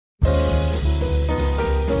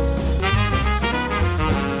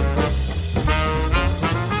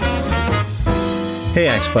Hey,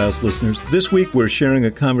 X-Files listeners. This week we're sharing a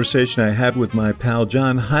conversation I had with my pal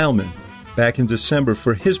John Heilemann back in December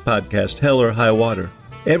for his podcast, Hell or High Water.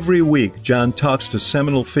 Every week, John talks to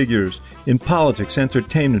seminal figures in politics,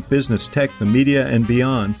 entertainment, business, tech, the media, and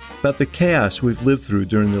beyond about the chaos we've lived through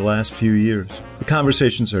during the last few years. The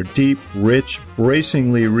conversations are deep, rich,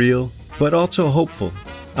 bracingly real, but also hopeful.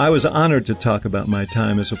 I was honored to talk about my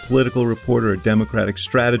time as a political reporter, a Democratic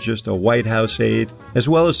strategist, a White House aide, as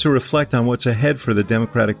well as to reflect on what's ahead for the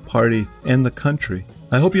Democratic Party and the country.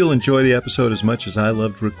 I hope you'll enjoy the episode as much as I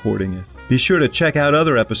loved recording it. Be sure to check out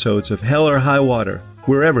other episodes of Hell or High Water,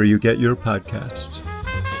 wherever you get your podcasts.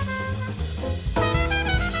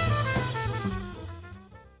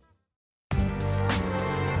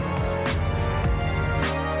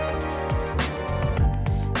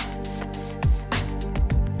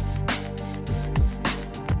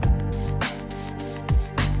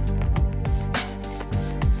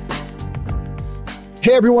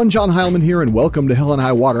 Hey everyone, John Heilemann here, and welcome to Hell and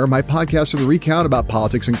High Water, my podcast with a recount about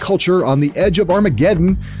politics and culture on the edge of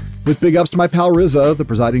Armageddon, with big ups to my pal RZA, the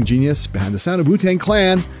presiding genius behind the sound of Wu-Tang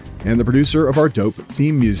Clan, and the producer of our dope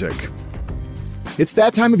theme music. It's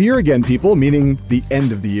that time of year again, people, meaning the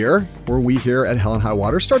end of the year, where we here at Hell and High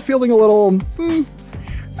Water start feeling a little,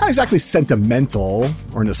 not exactly sentimental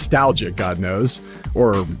or nostalgic, God knows,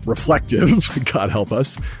 or reflective, God help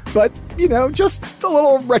us, but, just a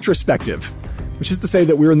little retrospective. Which is to say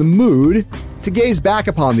that we're in the mood to gaze back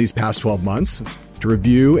upon these past 12 months, to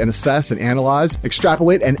review and assess and analyze,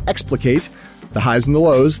 extrapolate and explicate the highs and the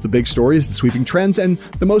lows, the big stories, the sweeping trends, and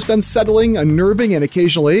the most unsettling, unnerving, and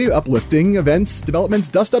occasionally uplifting events, developments,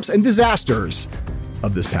 dust-ups, and disasters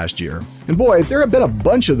of this past year. And boy, there have been a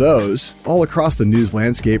bunch of those all across the news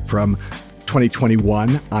landscape from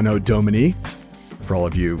 2021, Anno Domini. For all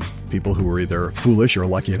of you people who were either foolish or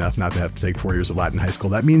lucky enough not to have to take 4 years of Latin high school,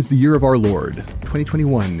 that means the year of our Lord.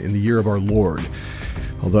 2021 in the year of our Lord.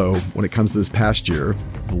 Although, when it comes to this past year,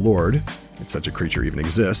 the Lord, if such a creature even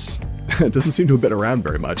exists, doesn't seem to have been around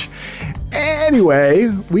very much. Anyway,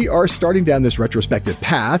 we are starting down this retrospective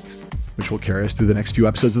path, which will carry us through the next few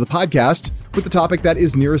episodes of the podcast, with the topic that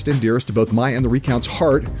is nearest and dearest to both my and the recount's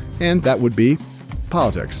heart, and that would be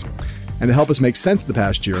politics. And to help us make sense of the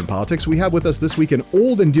past year in politics, we have with us this week an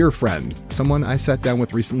old and dear friend, someone I sat down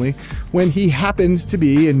with recently when he happened to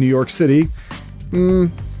be in New York City.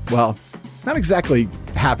 Well, not exactly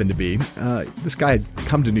happened to be. This guy had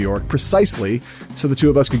come to New York precisely so the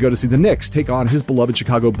two of us could go to see the Knicks take on his beloved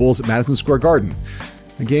Chicago Bulls at Madison Square Garden.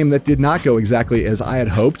 A game that did not go exactly as I had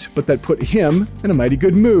hoped, but that put him in a mighty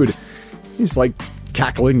good mood. He's like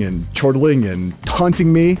cackling and chortling and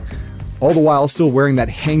taunting me, all the while still wearing that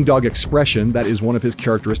hangdog expression that is one of his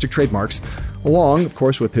characteristic trademarks, along, of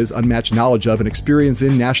course, with his unmatched knowledge of and experience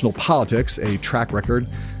in national politics, a track record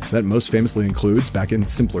that most famously includes, back in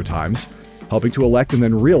simpler times, helping to elect and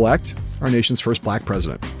then re-elect our nation's first black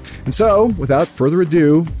president. And so, without further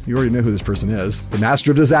ado, you already know who this person is, the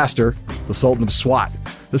master of disaster, the sultan of SWAT,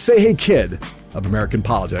 the say-hey kid of American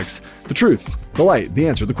politics, the truth, the light, the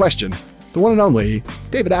answer, the question, the one and only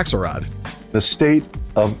David Axelrod. The state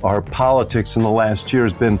of our politics in the last year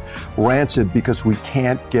has been rancid because we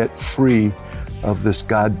can't get free of this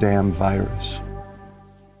goddamn virus.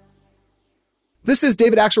 This is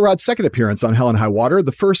David Axelrod's second appearance on Hell and High Water.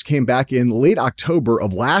 The first came back in late October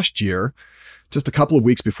of last year, just a couple of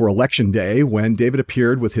weeks before Election Day, when David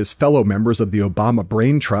appeared with his fellow members of the Obama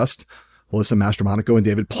Brain Trust, Alyssa Mastromonaco and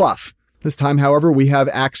David Plouffe. This time, however, we have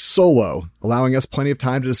Axe solo, allowing us plenty of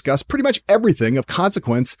time to discuss pretty much everything of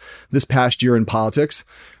consequence this past year in politics,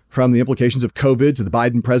 from the implications of COVID to the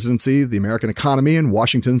Biden presidency, the American economy, and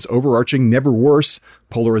Washington's overarching never worse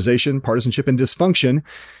polarization, partisanship, and dysfunction.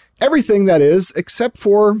 Everything, that is, except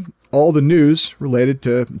for all the news related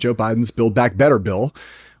to Joe Biden's Build Back Better bill,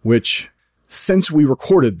 which, since we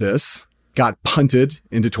recorded this, got punted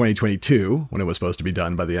into 2022 when it was supposed to be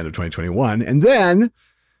done by the end of 2021. And then,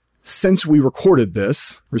 since we recorded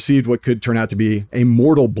this, received what could turn out to be a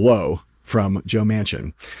mortal blow from Joe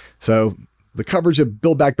Manchin. So the coverage of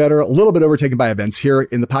Build Back Better, a little bit overtaken by events here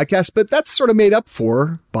in the podcast, but that's sort of made up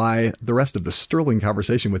for by the rest of the sterling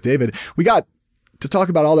conversation with David. We got to talk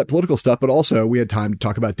about all that political stuff, but also we had time to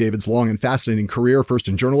talk about David's long and fascinating career, first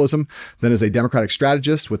in journalism, then as a Democratic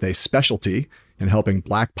strategist with a specialty in helping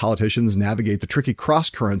black politicians navigate the tricky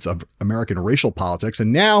cross currents of American racial politics,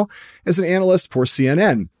 and now as an analyst for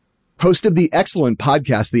CNN. Host of the excellent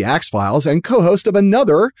podcast, The Axe Files, and co-host of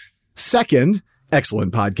another second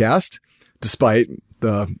excellent podcast, despite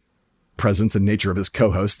the presence and nature of his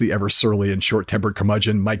co-host, the ever surly and short-tempered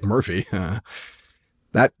curmudgeon Mike Murphy.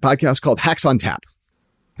 That podcast called Hacks on Tap.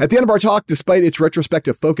 At the end of our talk, despite its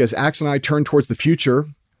retrospective focus, Axe and I turned towards the future.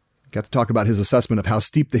 Got to talk about his assessment of how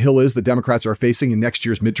steep the hill is that Democrats are facing in next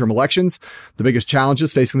year's midterm elections, the biggest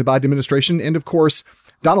challenges facing the Biden administration, and of course,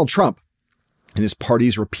 Donald Trump and his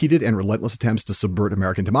party's repeated and relentless attempts to subvert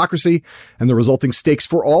American democracy and the resulting stakes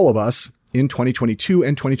for all of us in 2022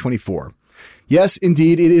 and 2024. Yes,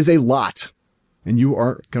 indeed, it is a lot. And you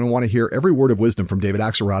are going to want to hear every word of wisdom from David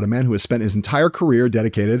Axelrod, a man who has spent his entire career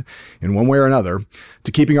dedicated, in one way or another,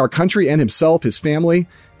 to keeping our country and himself, his family,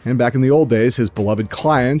 and back in the old days, his beloved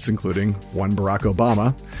clients, including one Barack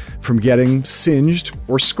Obama, from getting singed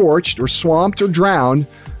or scorched or swamped or drowned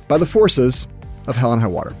by the forces of hell and high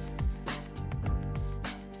water.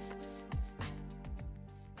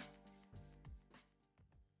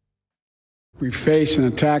 We face an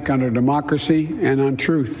attack on our democracy and on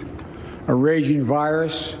truth, a raging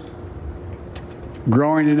virus,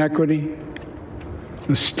 growing inequity,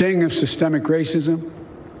 the sting of systemic racism,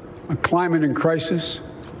 a climate in crisis,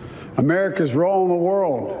 America's role in the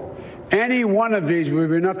world. Any one of these would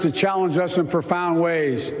be enough to challenge us in profound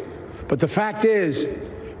ways. But the fact is,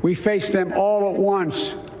 we face them all at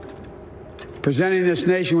once, presenting this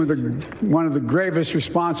nation with one of the gravest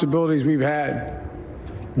responsibilities we've had.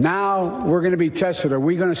 Now we're going to be tested. Are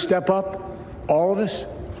we going to step up, all of us?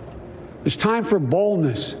 It's time for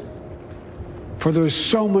boldness, for there's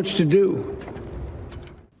so much to do.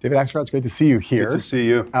 David Axelrod, it's great to see you here. Good to see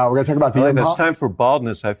you. We're going to talk about the... It's time for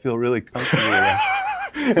baldness. I feel really comfortable with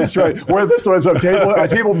that. That's right. We're this one's a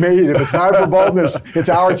table made. If it's time for boldness, it's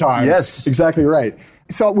our time. Yes. Exactly right.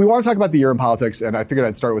 So we want to talk about the year in politics, and I figured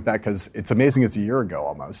I'd start with that because it's amazing it's a year ago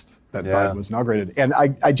almost that Biden was inaugurated. And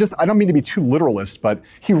I don't mean to be too literalist, but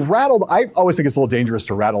he rattled, I always think it's a little dangerous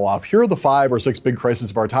to rattle off, here are the 5 or 6 big crises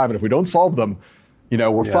of our time, and if we don't solve them,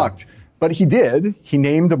 we're fucked. But he did. He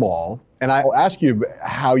named them all. And I'll ask you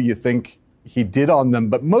how you think he did on them,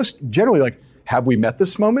 but most generally, have we met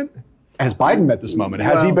this moment? Has Biden met this moment?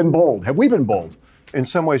 Has he been bold? Have we been bold? In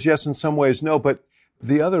some ways, yes. In some ways, no. But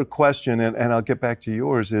the other question, and I'll get back to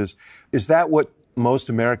yours, is that what most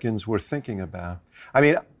Americans were thinking about? I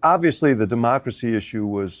mean, obviously, the democracy issue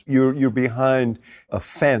was you're behind a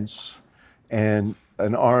fence and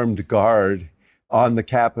an armed guard on the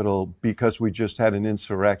Capitol because we just had an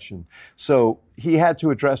insurrection. So he had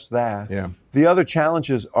to address that. Yeah. The other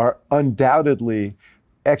challenges are undoubtedly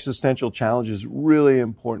existential challenges, really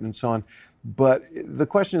important and so on. But the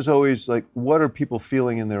question is always what are people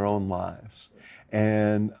feeling in their own lives?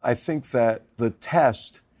 And I think that the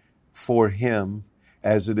test for him,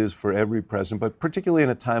 as it is for every president, but particularly in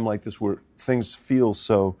a time like this where things feel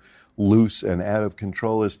so loose and out of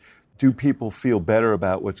control, is do people feel better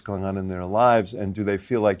about what's going on in their lives, and do they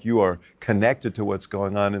feel like you are connected to what's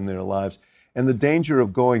going on in their lives? And the danger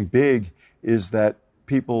of going big is that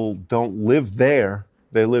people don't live there,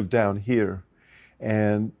 they live down here.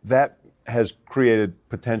 And that has created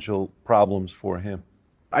potential problems for him.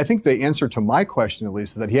 I think the answer to my question, at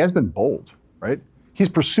least, is that he has been bold, right? He's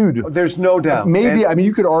pursued. There's no doubt. Maybe,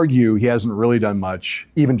 you could argue he hasn't really done much,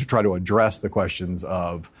 even to try to address the questions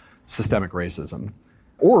of systemic racism,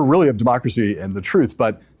 or really of democracy and the truth.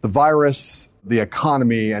 But the virus, the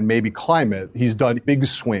economy, and maybe climate, he's done big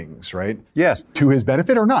swings, right? Yes. To his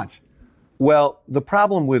benefit or not? Well, the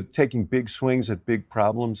problem with taking big swings at big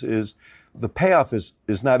problems is the payoff is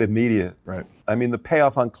not immediate. Right. I mean, the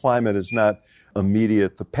payoff on climate is not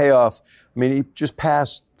immediate. The payoff, he just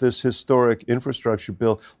passed this historic infrastructure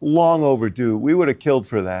bill, long overdue. We would have killed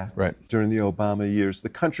for that during the Obama years. The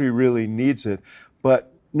country really needs it,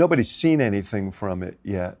 but nobody's seen anything from it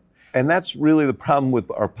yet. And that's really the problem with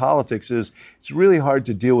our politics, is it's really hard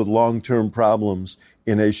to deal with long-term problems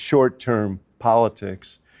in a short-term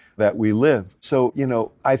politics that we live. So,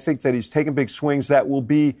 I think that he's taken big swings that will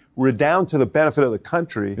be redound to the benefit of the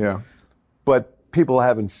country, but people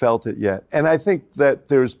haven't felt it yet. And I think that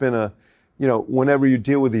there's been whenever you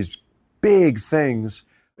deal with these big things,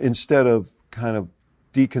 instead of kind of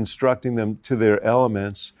deconstructing them to their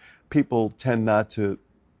elements, people tend not to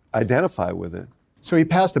identify with it. So he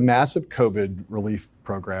passed a massive COVID relief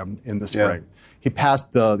program in the spring. He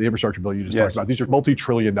passed the infrastructure bill you just talked about. These are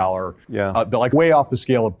multi-trillion-dollar bill, way off the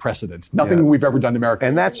scale of precedent. Nothing we've ever done in America.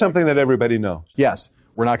 And that's something that everybody knows. Yes.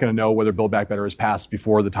 We're not going to know whether Build Back Better is passed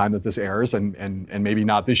before the time that this airs, and maybe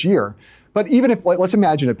not this year. But even if, let's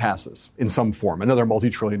imagine it passes in some form, another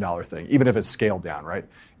multi-trillion-dollar thing, even if it's scaled down, right?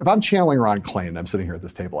 If I'm channeling Ron Klain and I'm sitting here at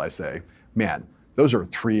this table, I say, man, those are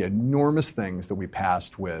 3 enormous things that we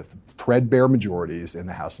passed with threadbare majorities in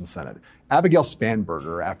the House and Senate. Abigail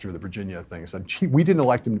Spanberger, after the Virginia thing, said, we didn't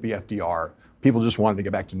elect him to be FDR. People just wanted to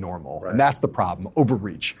get back to normal. Right. And that's the problem,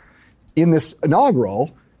 overreach. In this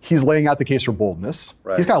inaugural, He's laying out the case for boldness.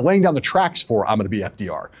 Right. He's kind of laying down the tracks for, I'm going to be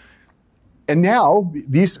FDR. And now,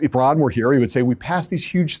 if Ron were here, he would say, we passed these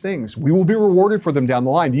huge things. We will be rewarded for them down the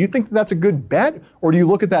line. Do you think that's a good bet? Or do you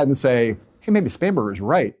look at that and say, hey, maybe Spanberger's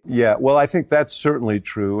right? Yeah, well, I think that's certainly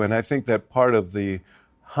true. And I think that part of the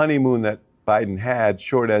honeymoon that Biden had,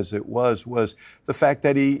 short as it was the fact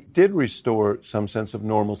that he did restore some sense of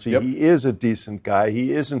normalcy. Yep. He is a decent guy.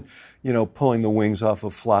 He isn't, pulling the wings off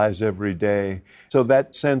of flies every day. So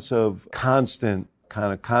that sense of constant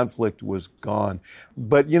kind of conflict was gone.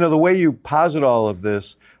 But, the way you posit all of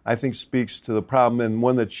this, I think speaks to the problem, and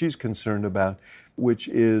one that she's concerned about, which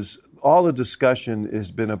is all the discussion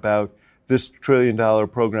has been about this $1 trillion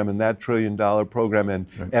program and that $1 trillion program and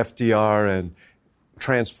right. FDR and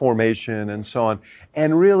transformation and so on.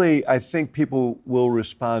 And really, I think people will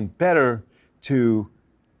respond better to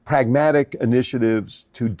pragmatic initiatives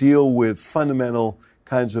to deal with fundamental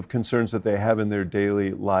kinds of concerns that they have in their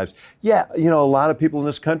daily lives. Yeah, a lot of people in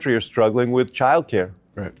this country are struggling with childcare.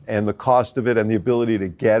 Right. And the cost of it and the ability to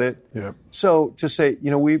get it. Yep. So to say,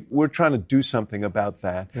 we're trying to do something about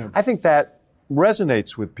that. Yep. I think that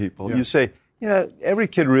resonates with people. Yep. You say, every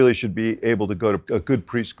kid really should be able to go to a good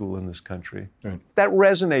preschool in this country. Right. That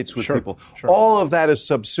resonates with people. Sure. All of that is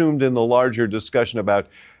subsumed in the larger discussion about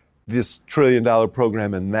this $1 trillion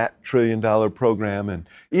program and that $1 trillion program. And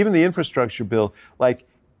even the infrastructure bill, like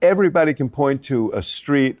everybody can point to a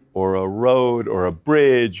street or a road or a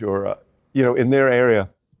bridge or in their area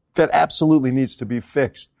that absolutely needs to be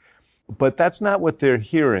fixed. But that's not what they're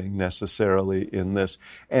hearing necessarily in this.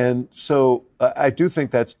 And so I do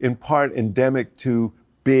think that's in part endemic to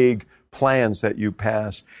big plans that you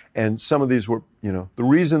pass. And some of these were, the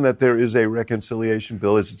reason that there is a reconciliation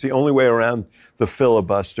bill is it's the only way around the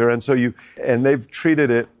filibuster. And so they've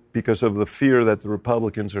treated it because of the fear that the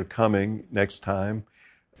Republicans are coming next time.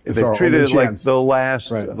 They've treated it like the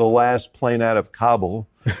last plane out of Kabul,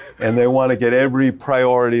 and they want to get every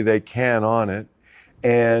priority they can on it.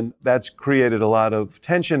 And that's created a lot of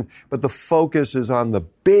tension, but the focus is on the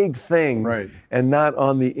big thing right. and not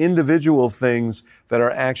on the individual things that are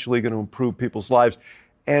actually going to improve people's lives.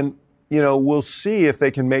 And, we'll see if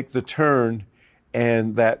they can make the turn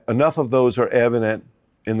and that enough of those are evident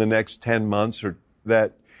in the next 10 months or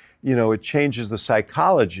that, it changes the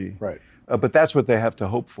psychology. Right. But that's what they have to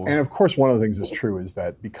hope for. And of course, one of the things that's true is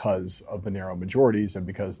that because of the narrow majorities and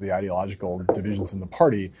because of the ideological divisions in the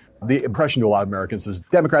party, the impression to a lot of Americans is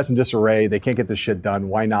Democrats in disarray, they can't get this shit done,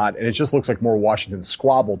 why not? And it just looks like more Washington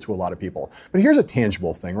squabble to a lot of people. But here's a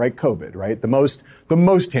tangible thing, right? COVID, right? The most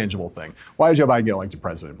tangible thing. Why did Joe Biden get elected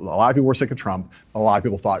president? A lot of people were sick of Trump. A lot of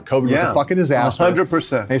people thought COVID was a fucking disaster.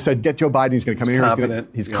 100%. And they said, get Joe Biden, he's going to come in here.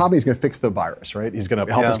 He's competent, he's going to fix the virus, right? He's going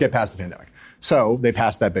to help us get past the pandemic. So they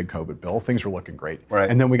passed that big COVID bill. Things were looking great. Right.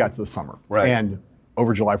 And then we got to the summer. Right. And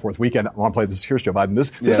over July 4th weekend, I want to play this. Here's Joe Biden.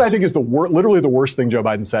 This I think is literally the worst thing Joe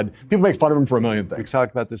Biden said. People make fun of him for a million things. We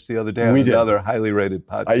talked about this the other day on another highly rated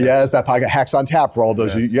podcast. Yes, that podcast, Hacks on Tap, for all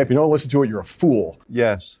those. If you don't listen to it, you're a fool.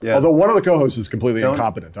 Yes. Although one of the co-hosts is completely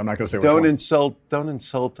incompetent. I'm not going to say which one. Don't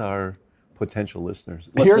insult our potential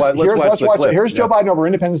listeners. Here's Joe Biden over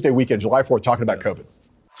Independence Day weekend, July 4th, talking about COVID.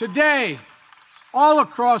 Today, all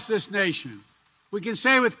across this nation, we can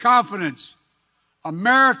say with confidence,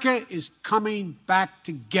 America is coming back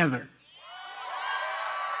together.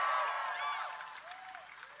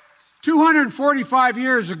 245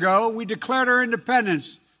 years ago, we declared our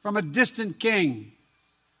independence from a distant king.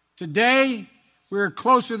 Today, we are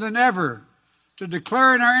closer than ever to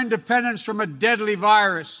declaring our independence from a deadly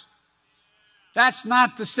virus. That's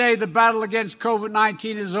not to say the battle against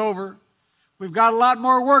COVID-19 is over. We've got a lot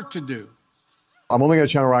more work to do. I'm only going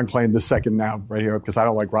to channel Ron Klain this second now, right here, because I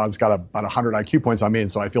don't like Ron's got about 100 IQ points on me,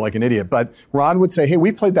 and so I feel like an idiot. But Ron would say, hey,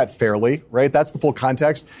 we played that fairly, right? That's the full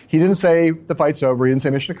context. He didn't say the fight's over. He didn't say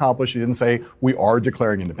mission accomplished. He didn't say we are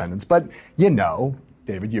declaring independence. But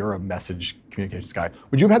David, you're a message communications guy.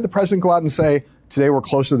 Would you have had the president go out and say, today we're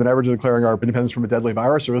closer than ever to declaring our independence from a deadly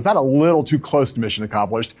virus? Or is that a little too close to mission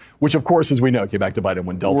accomplished? Which, of course, as we know, came back to Biden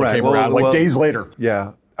when Delta came around days later.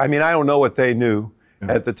 Yeah. I mean, I don't know what they knew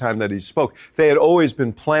at the time that he spoke. They had always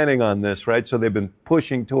been planning on this, right? So they've been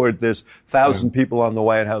pushing toward this 1,000 people on the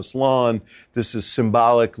White House lawn. This is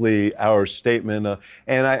symbolically our statement.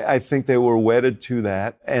 And I think they were wedded to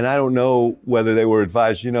that. And I don't know whether they were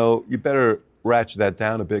advised, you better ratchet that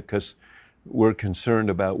down a bit because we're concerned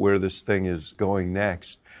about where this thing is going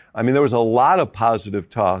next. I mean, there was a lot of positive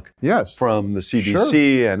talk from the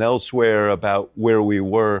CDC and elsewhere about where we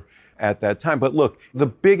were. at that time. But look, the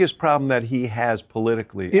biggest problem that he has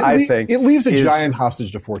politically, it leaves a giant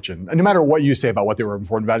hostage to fortune. And no matter what you say about what they were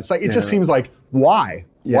informed about, it's like it just seems like, why?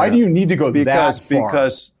 Yeah. Why do you need to go that far?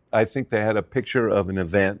 Because I think they had a picture of an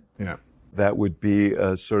event that would be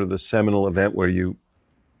sort of the seminal event where you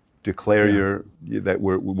declare that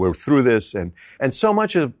we're through this, and so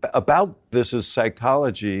much about this is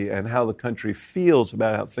psychology and how the country feels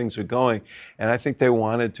about how things are going. And I think they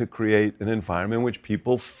wanted to create an environment in which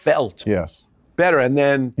people felt better. And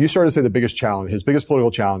then you started to say the biggest challenge, his biggest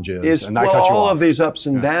political challenge is and I cut you all off. Of these ups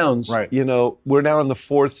and downs. Right. You know, we're now on the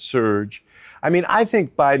fourth surge. I mean, I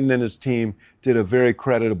think Biden and his team did a very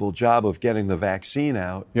creditable job of getting the vaccine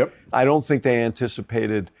out. Yep. I don't think they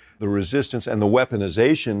anticipated the resistance and the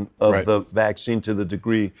weaponization of the vaccine to the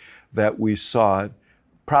degree that we saw it.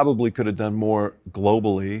 Probably could have done more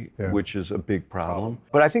globally, which is a big problem.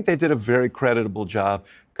 But I think they did a very creditable job,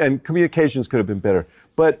 and communications could have been better.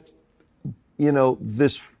 But, you know,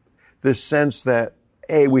 this sense that,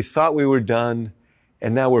 hey, we thought we were done,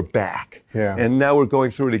 and now we're back. Yeah. And now we're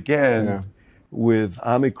going through it again with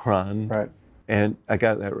Omicron. Right. And I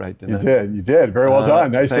got that right, didn't I? You did. Very well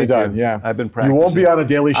done. Nicely done. You. Yeah. I've been practicing. You won't be on a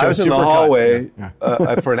daily show. I was in the hallway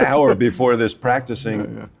for an hour before this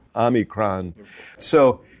practicing Omicron.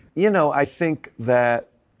 So, you know, I think that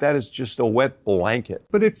is just a wet blanket.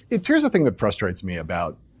 But here's the thing that frustrates me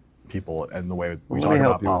about people and the way we talk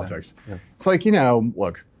about politics. Yeah. It's like, you know,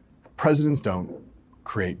 look, presidents don't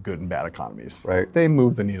create good and bad economies. Right. They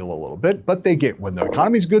move the needle a little bit, but when the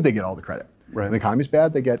economy's good, they get all the credit. Right. When the economy's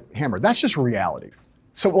bad, they get hammered. That's just reality.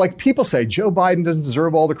 So like people say, Joe Biden doesn't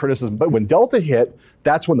deserve all the criticism, but when Delta hit,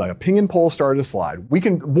 that's when the opinion polls started to slide. We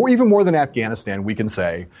can, even more than Afghanistan, we can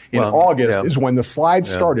say in August is when the slide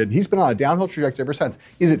started. He's been on a downhill trajectory ever since.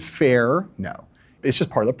 Is it fair? No. It's just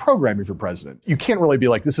part of the programming for president. You can't really be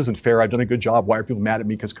like, this isn't fair, I've done a good job, why are people mad at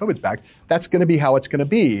me because COVID's back? That's going to be how it's going to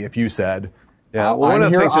be if you said, I'm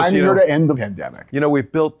here to end the pandemic. You know, we've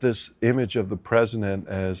built this image of the president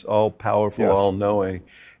as all-powerful, all-knowing.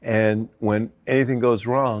 And when anything goes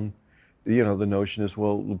wrong, you know, the notion is,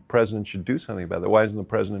 well, the president should do something about it. Why isn't the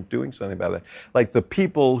president doing something about it? Like the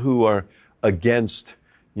people who are against,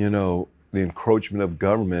 you know, the encroachment of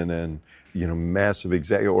government and, you know, massive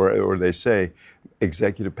executive, or they say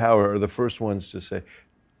executive power, are the first ones to say,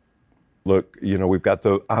 look, you know, we've got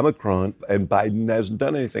the Omicron and Biden hasn't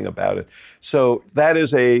done anything about it. So that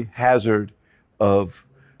is a hazard of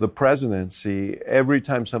the presidency. Every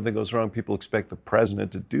time something goes wrong, people expect the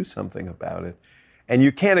president to do something about it. And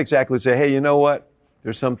you can't exactly say, hey, you know what?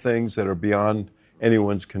 There's some things that are beyond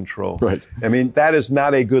anyone's control. Right. I mean, that is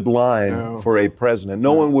not a good line for a president.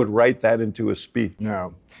 No one would write that into a speech.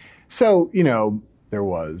 No. So, you know, there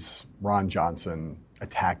was Ron Johnson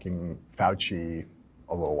attacking Fauci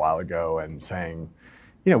a little while ago and saying,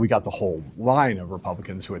 you know, we got the whole line of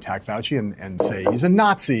Republicans who attack Fauci and say he's a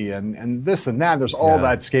Nazi and this and that. There's all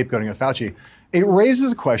that scapegoating of Fauci. It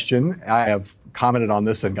raises a question. I have commented on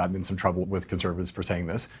this and gotten in some trouble with conservatives for saying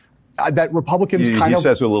this. That Republicans he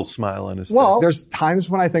says with a little smile on his face. Well, there's times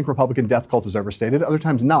when I think Republican death cult is overstated, other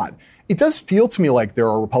times not. It does feel to me like there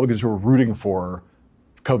are Republicans who are rooting for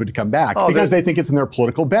COVID to come back because they think it's in their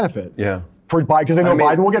political benefit. Yeah. Because they know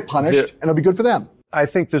Biden will get punished and it'll be good for them. I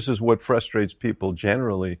think this is what frustrates people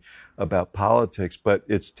generally about politics, but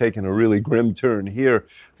it's taken a really grim turn here.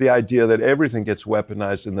 The idea that everything gets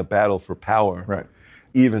weaponized in the battle for power,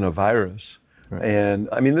 even a virus. Right. And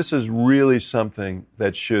I mean, this is really something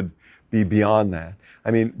that should be beyond that.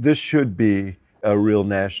 I mean, this should be a real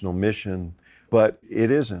national mission, but it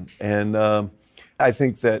isn't. And I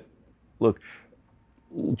think that, look,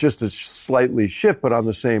 just a slightly shift, but on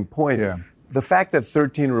the same point, the fact that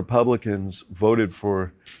 13 Republicans voted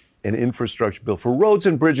for an infrastructure bill for roads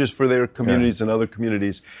and bridges for their communities and other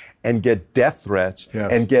communities and get death threats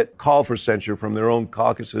and get call for censure from their own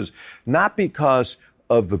caucuses, not because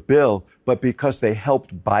of the bill, but because they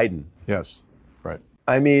helped Biden. Yes, right.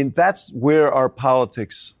 I mean, that's where our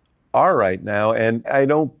politics are right now, and I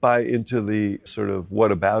don't buy into the sort of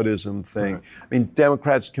whataboutism thing. Right. I mean,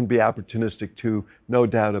 Democrats can be opportunistic too, no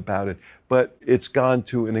doubt about it, but it's gone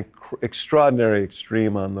to an extraordinary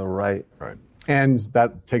extreme on the right. Right. And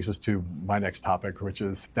that takes us to my next topic, which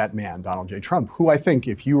is that man, Donald J. Trump, who I think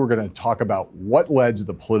if you were going to talk about what led to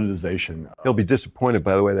the politicization. He'll be disappointed,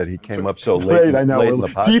 by the way, that he came up so late, I know, late in the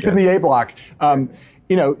podcast. Deep in the A block.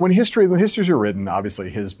 when histories are written, obviously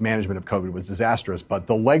his management of COVID was disastrous, but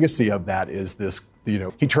the legacy of that is this,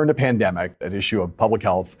 he turned a pandemic, an issue of public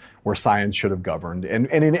health where science should have governed. And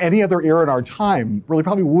in any other era in our time, really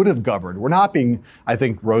probably would have governed. We're not being, I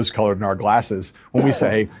think, rose-colored in our glasses when we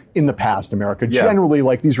say, in the past, America, generally,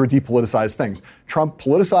 like these were depoliticized things. Trump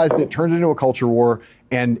politicized it, turned it into a culture war,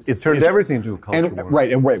 and it turned everything into a culture war.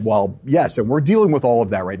 Right. Well, yes, and we're dealing with all of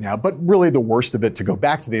that right now. But really the worst of it, to go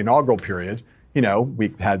back to the inaugural period,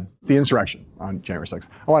 we had the insurrection on January 6th.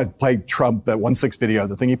 I want to play Trump, that 1/6 video,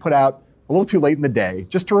 the thing he put out a little too late in the day,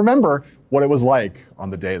 just to remember what it was like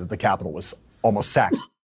on the day that the Capitol was almost sacked.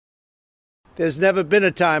 There's never been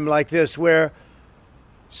a time like this where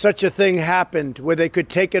such a thing happened, where they could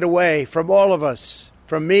take it away from all of us,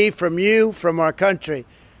 from me, from you, from our country.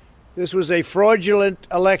 This was a fraudulent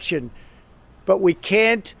election, but we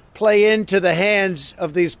can't play into the hands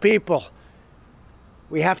of these people.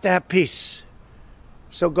 We have to have peace.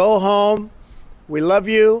 So go home. We love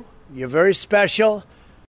you. You're very special.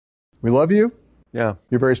 We love you? Yeah.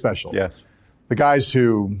 You're very special. Yes. The guys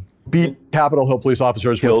who beat Capitol Hill police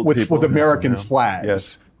officers with American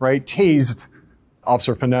flags, right? Tased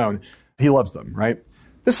Officer Fanone. He loves them, right?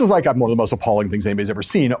 This is like one of the most appalling things anybody's ever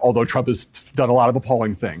seen, although Trump has done a lot of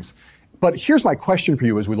appalling things. But here's my question for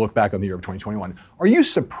you as we look back on the year of 2021. Are you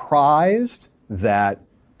surprised that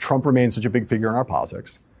Trump remains such a big figure in our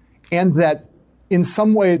politics, and that in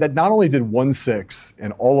some way that not only did 1/6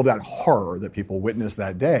 and all of that horror that people witnessed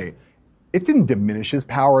that day, it didn't diminish his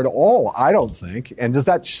power at all, I don't think. And does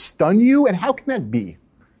that stun you? And how can that be?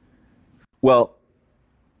 Well,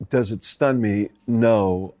 does it stun me?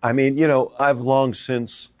 No. I mean, I've long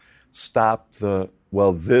since stopped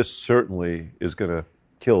this certainly is going to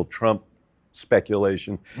kill Trump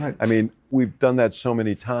speculation. Right. I mean, we've done that so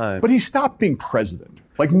many times. But he stopped being president.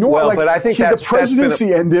 But I think the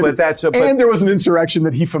presidency ended, and there was an insurrection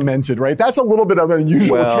that he fomented, right? That's a little bit of an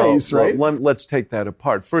unusual case, right? Well, let's take that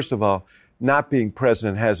apart. First of all, not being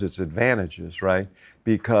president has its advantages, right?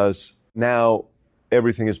 Because now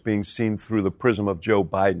everything is being seen through the prism of Joe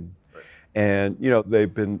Biden. Right. And,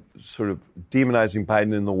 they've been sort of demonizing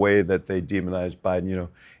Biden in the way that they demonize Biden,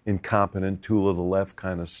 incompetent, tool of the left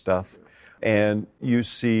kind of stuff. And you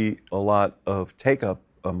see a lot of take-up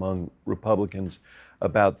among Republicans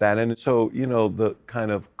about that. And so, the kind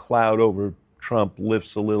of cloud over Trump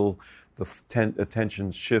lifts a little, the attention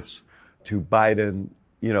shifts to Biden.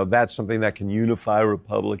 That's something that can unify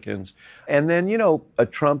Republicans. And then,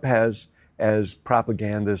 Trump has, as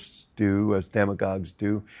propagandists do, as demagogues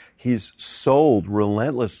do, he's sold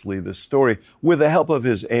relentlessly the story with the help of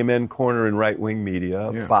his Amen corner and right-wing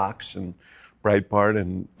media, Fox and Breitbart,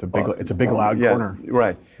 and it's a big loud corner.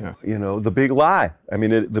 Right. Yeah. The big lie. I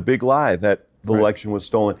mean, the big lie that the election was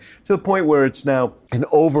stolen, to the point where it's now an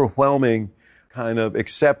overwhelming kind of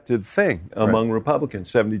accepted thing among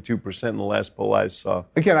Republicans, 72% in the last poll I saw.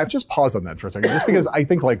 Again, I've just paused on that for a second, just because I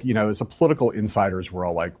think, as a political insiders, we're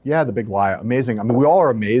all like, yeah, the big lie, amazing. I mean, we all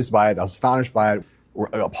are amazed by it, astonished by it, or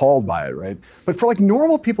appalled by it, right? But for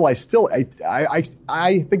normal people, I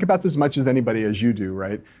think about this as much as anybody, as you do,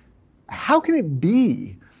 right? How can it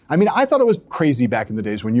be? I mean, I thought it was crazy back in the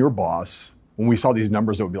days when your boss, when we saw these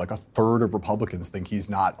numbers, it would be like a third of Republicans think he's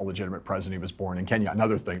not a legitimate president. He was born in Kenya.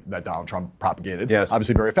 Another thing that Donald Trump propagated,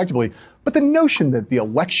 obviously very effectively. But the notion that the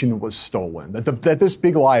election was stolen, that this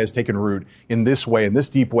big lie has taken root in this way, in this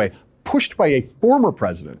deep way, pushed by a former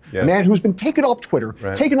president, a man who's been taken off Twitter,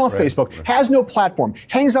 taken off Facebook, has no platform,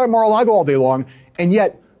 hangs out at Mar-a-Lago all day long, and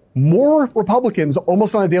yet more Republicans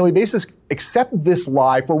almost on a daily basis accept this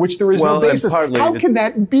lie for which there is no basis. How can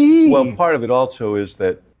that be? Well, part of it also is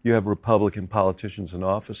that you have Republican politicians and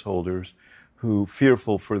office holders who,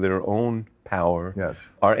 fearful for their own power,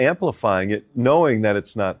 are amplifying it, knowing that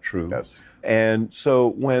it's not true. Yes. And so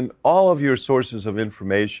when all of your sources of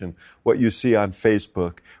information, what you see on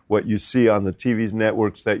Facebook, what you see on the TV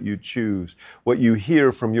networks that you choose, what you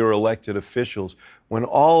hear from your elected officials, when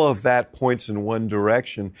all of that points in one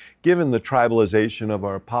direction, given the tribalization of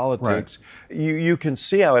our politics, you can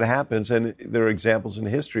see how it happens. And there are examples in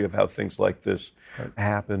history of how things like this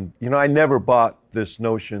happen. I never bought this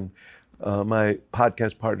notion. My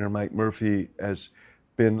podcast partner, Mike Murphy, has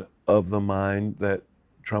been of the mind that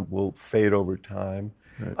Trump will fade over time.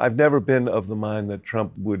 I've never been of the mind that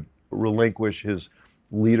Trump would relinquish his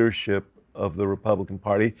leadership of the Republican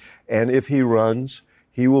Party. And if he runs,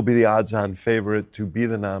 he will be the odds-on favorite to be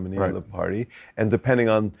the nominee of the party. And depending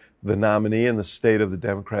on the nominee and the state of the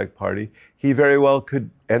Democratic Party, he very well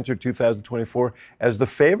could enter 2024 as the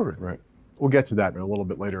favorite. Right. We'll get to that a little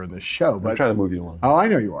bit later in this show. I'm trying to move you along. Oh, I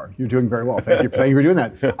know you are. You're doing very well. Thank you for doing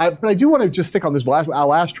that. But I do want to just stick on this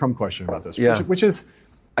last Trump question about this, which is,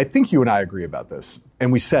 I think you and I agree about this.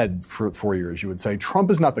 And we said for 4 years, you would say, Trump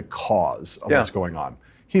is not the cause of what's going on.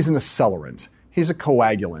 He's an accelerant. He's a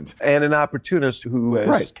coagulant. And an opportunist who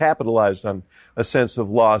has capitalized on a sense of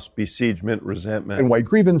loss, besiegement, resentment. And white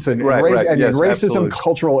grievance and racism, absolutely.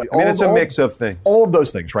 Cultural. It's a mix of things. All of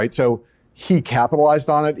those things, right? So he capitalized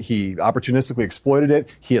on it. He opportunistically exploited it.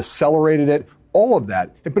 He accelerated it. All of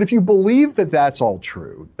that. But if you believe that that's all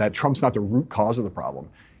true, that Trump's not the root cause of the problem,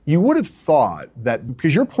 you would have thought that,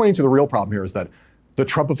 because you're pointing to the real problem here is that the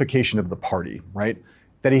Trumpification of the party, right?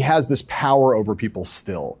 That he has this power over people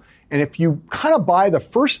still. And if you kind of buy the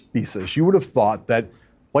first thesis, you would have thought that,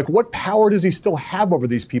 like, what power does he still have over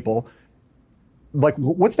these people? Like,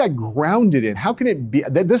 what's that grounded in? How can it be?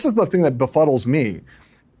 This is the thing that befuddles me.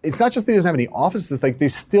 It's not just that he doesn't have any office, it's like they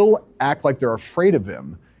still act like they're afraid of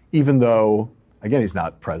him, even though, again, he's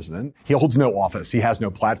not president. He holds no office. He has no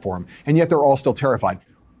platform. And yet they're all still terrified.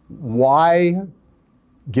 Why,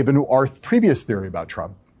 given our previous theory about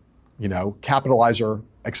Trump, capitalizer,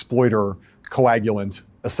 exploiter, coagulant,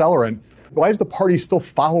 accelerant, why is the party still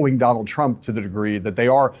following Donald Trump to the degree that they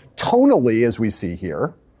are tonally, as we see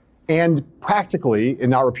here, and practically in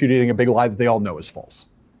not repudiating a big lie that they all know is false?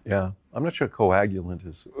 Yeah, I'm not sure coagulant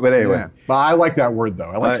is, but anyway. Yeah. But I like that word,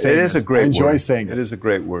 though. I like saying it. Is a great word. I enjoy saying it. It is a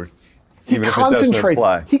great word, even if it doesn't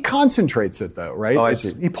apply. He concentrates it, though, right? Oh, I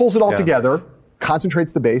see. He pulls it all together,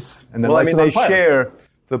 concentrates the base, and then lights it on fire.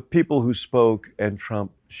 The people who spoke and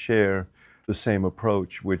Trump share the same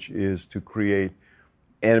approach, which is to create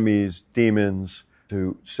enemies, demons,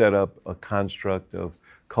 to set up a construct of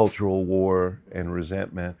cultural war and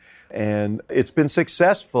resentment. And it's been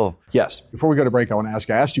successful. Yes. Before we go to break, I want to ask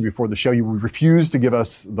you, I asked you before the show, you refused to give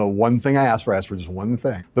us the one thing I asked for just one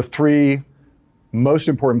thing. The three most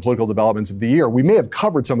important political developments of the year. We may have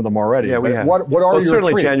covered some of them already. Yeah, we have. What are your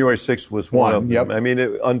certainly three? January 6th was one of them. Yep. I mean,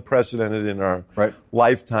 unprecedented in our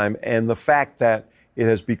lifetime. And the fact that it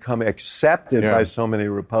has become accepted by so many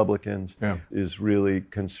Republicans is really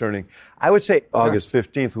concerning. I would say August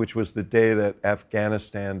 15th, which was the day that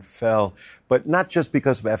Afghanistan fell, but not just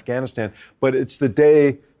because of Afghanistan, but it's the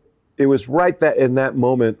day, it was right in that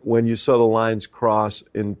moment when you saw the lines cross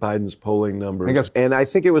in Biden's polling numbers. And I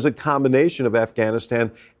think it was a combination of Afghanistan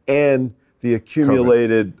and the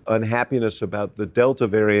accumulated unhappiness about the Delta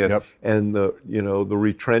variant and the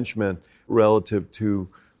retrenchment relative to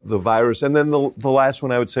the virus. And then the last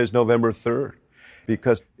one I would say is November 3rd,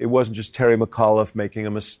 because it wasn't just Terry McAuliffe making a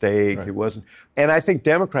mistake. It wasn't. And I think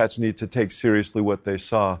Democrats need to take seriously what they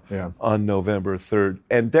saw on November 3rd.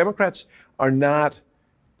 And Democrats are not,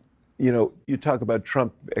 you talk about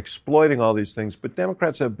Trump exploiting all these things, but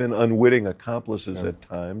Democrats have been unwitting accomplices at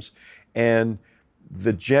times. And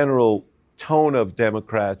the general tone of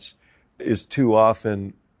Democrats is too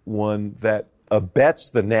often one that abets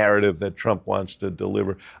the narrative that Trump wants to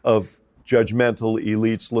deliver of judgmental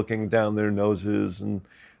elites looking down their noses and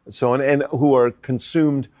so on, and who are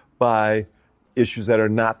consumed by issues that are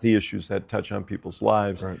not the issues that touch on people's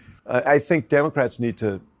lives. Right. I think Democrats need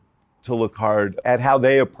to look hard at how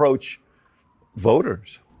they approach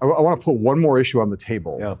voters. I want to put one more issue on the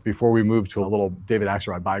table before we move to a little David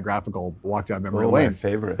Axelrod biographical walk down memory lane. My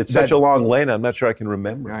favorite. It's such a long lane, I'm not sure I can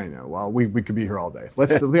remember. I know. Well, we could be here all day.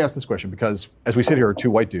 Let me ask this question, because as we sit here, two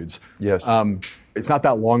white dudes. Yes. It's not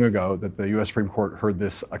that long ago that the U.S. Supreme Court heard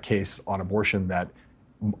a case on abortion that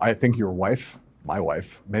I think your wife, my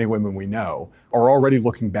wife, many women we know, are already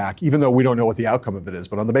looking back, even though we don't know what the outcome of it is,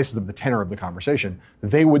 but on the basis of the tenor of the conversation,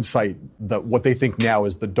 they would cite what they think now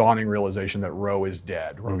is the dawning realization that Roe is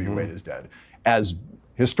dead, Roe v. Wade is dead, as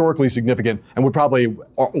historically significant, and would probably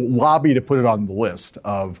lobby to put it on the list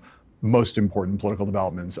of most important political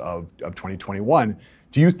developments of 2021.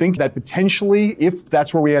 Do you think that potentially, if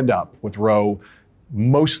that's where we end up with Roe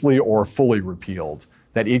mostly or fully repealed,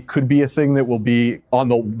 that it could be a thing that will be on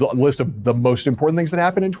the list of the most important things that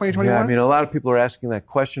happen in 2021? Yeah, I mean, a lot of people are asking that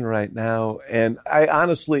question right now. And I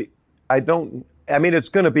honestly, it's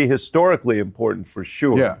going to be historically important for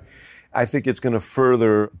sure. Yeah. I think it's going to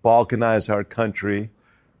further balkanize our country.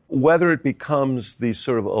 Whether it becomes the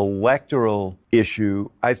sort of electoral issue,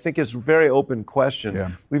 I think is a very open question.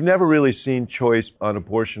 Yeah. We've never really seen choice on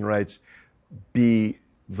abortion rights be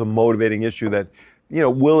the motivating issue that,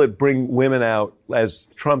 will it bring women out as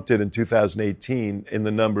Trump did in 2018 in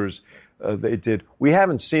the numbers they did? We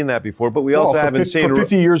haven't seen that before, but we also haven't seen... For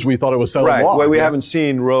 50 years, we thought it was settled law. Right, we haven't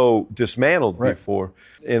seen Roe dismantled before.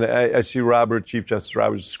 And I see Chief Justice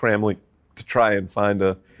Roberts scrambling to try and find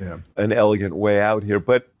an elegant way out here.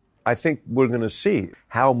 But I think we're going to see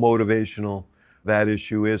how motivational that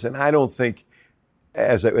issue is. And I don't think,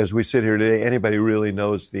 as we sit here today, anybody really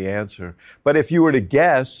knows the answer. But if you were to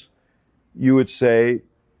guess, you would say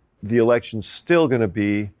the election's still going to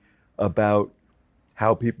be about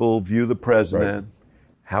how people view the president,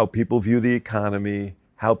 how people view the economy,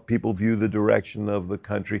 how people view the direction of the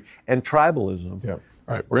country, and tribalism. Yeah.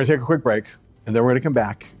 All right, we're going to take a quick break, and then we're going to come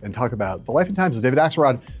back and talk about the life and times of David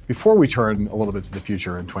Axelrod before we turn a little bit to the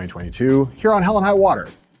future in 2022 here on Hell and High Water.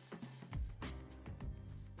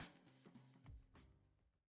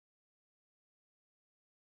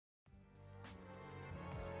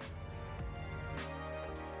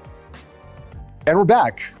 And we're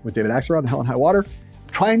back with David Axelrod and Hell and High Water.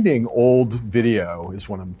 Finding old video is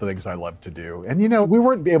one of the things I love to do. And we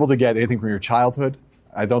weren't able to get anything from your childhood.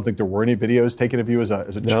 I don't think there were any videos taken of you as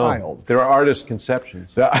a child. There are artist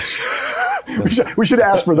conceptions. We should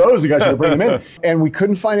ask for those. You guys should bring them in. And we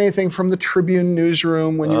couldn't find anything from the Tribune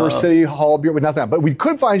newsroom when you were City Hall, but nothing. But we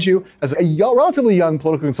could find you as a relatively young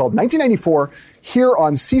political consultant, 1994, here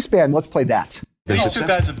on C-SPAN. Let's play that. These two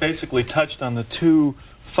guys have basically touched on the two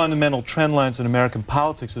fundamental trend lines in American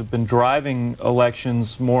politics that have been driving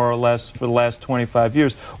elections more or less for the last 25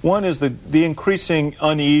 years. One is the increasing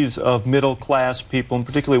unease of middle-class people, and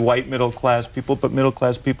particularly white middle-class people, but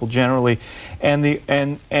middle-class people generally, and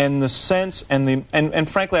the sense and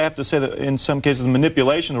frankly, I have to say that in some cases the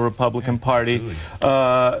manipulation of the Republican Party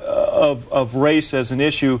of race as an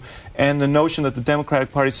issue, and the notion that the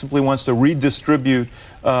Democratic Party simply wants to redistribute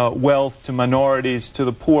wealth to minorities, to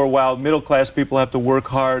the poor, while middle-class people have to work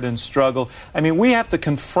hard and struggle. I mean, we have to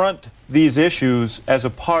confront these issues as a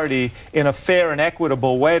party in a fair and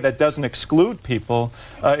equitable way that doesn't exclude people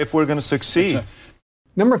if we're going to succeed.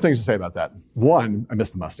 Number of things to say about that. One, I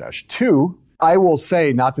missed the mustache. Two, I will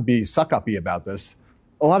say, not to be suck-uppy about this,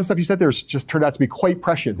 a lot of stuff you said there just turned out to be quite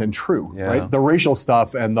prescient and true, right? The racial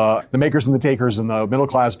stuff and the makers and the takers and the middle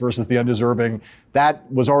class versus the undeserving,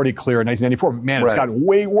 that was already clear in 1994. Man, it's gotten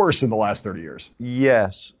way worse in the last 30 years.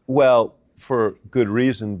 Yes. Well, for good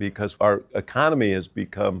reason, because our economy has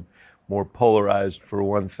become more polarized, for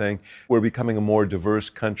one thing. We're becoming a more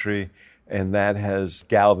diverse country, and that has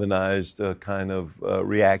galvanized a kind of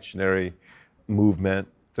reactionary movement.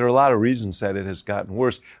 There are a lot of reasons that it has gotten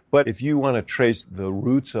worse. But if you want to trace the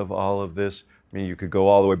roots of all of this, I mean, you could go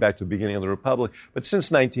all the way back to the beginning of the Republic. But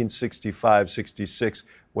since 1965, 66,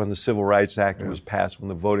 when the Civil Rights Act was passed, when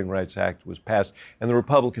the Voting Rights Act was passed, and the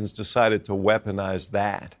Republicans decided to weaponize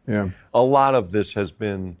that, a lot of this has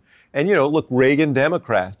been, and look, Reagan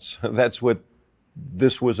Democrats, that's what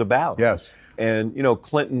this was about. Yes. And,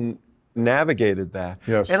 Clinton navigated that.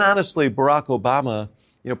 Yes. And honestly, Barack Obama,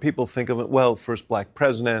 people think of it, first black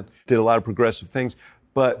president, did a lot of progressive things,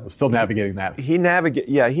 but still navigating that. He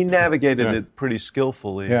navigated it pretty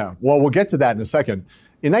skillfully. Yeah. Well, we'll get to that in a second.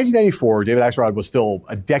 In 1994, David Axelrod was still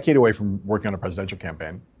a decade away from working on a presidential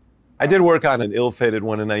campaign. I did work on an ill-fated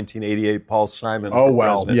one in 1988, Paul Simon. Oh,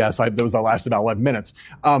 well, yes, that lasted about 11 minutes.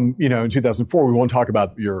 In 2004, we won't talk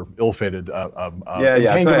about your ill-fated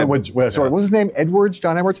entanglement with what was his name?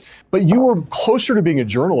 John Edwards? But you were closer to being a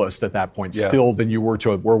journalist at that point still than you were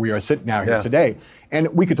to where we are sitting now here today. And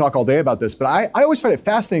we could talk all day about this, but I always find it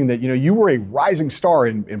fascinating that, you were a rising star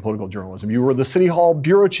in political journalism. You were the City Hall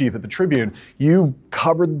bureau chief at the Tribune. You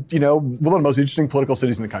covered, one of the most interesting political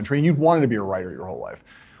cities in the country, and you wanted to be a writer your whole life.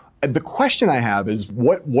 The question I have is,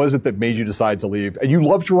 what was it that made you decide to leave? And you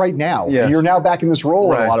love to write now. Yes. You're now back in this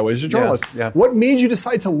role in a lot of ways as a journalist. Yeah. What made you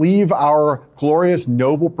decide to leave our glorious,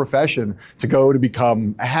 noble profession to go to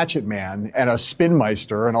become a hatchet man and a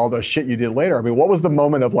spinmeister and all the shit you did later? I mean, what was the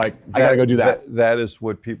moment of I got to go do that? That is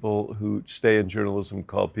what people who stay in journalism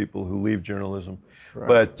call people who leave journalism.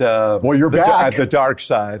 Right. But well, you're back at the dark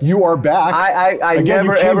side. You are back. I Again,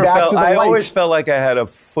 never ever felt. I always felt like I had a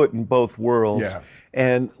foot in both worlds. Yeah.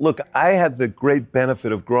 And look, I had the great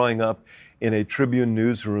benefit of growing up in a Tribune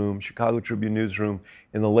newsroom, Chicago Tribune newsroom,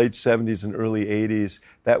 in the late 70s and early 80s.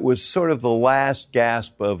 That was sort of the last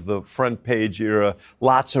gasp of the front page era.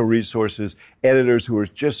 Lots of resources, editors who were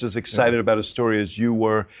just as excited about a story as you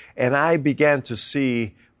were. And I began to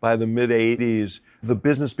see by the mid 80s the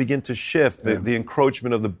business begin to shift, the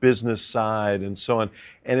encroachment of the business side and so on.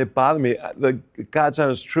 And it bothered me. The God's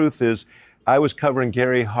honest truth is, I was covering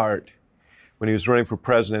Gary Hart when he was running for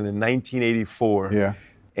president in 1984. Yeah.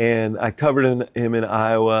 And I covered him in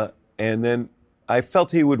Iowa, and then I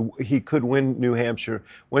felt he could win New Hampshire.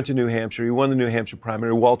 Went to New Hampshire. He won the New Hampshire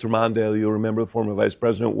primary. Walter Mondale, you'll remember, the former vice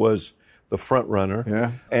president, was the front runner.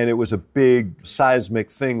 Yeah. And it was a big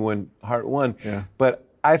seismic thing when Hart won. Yeah. But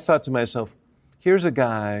I thought to myself, here's a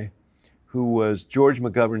guy who was George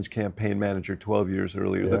McGovern's campaign manager 12 years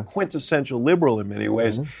earlier, the quintessential liberal in many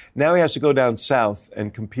ways. Mm-hmm. Now he has to go down south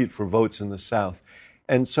and compete for votes in the South.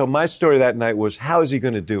 And so my story that night was, how is he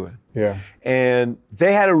going to do it? Yeah. And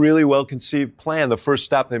they had a really well-conceived plan. The first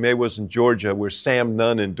stop they made was in Georgia, where Sam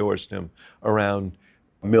Nunn endorsed him around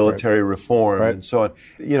military reform and so on.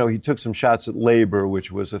 You know, he took some shots at labor,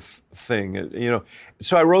 which was a thing. You know,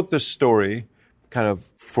 so I wrote this story, kind of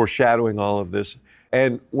foreshadowing all of this.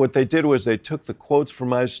 And what they did was they took the quotes from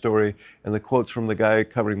my story and the quotes from the guy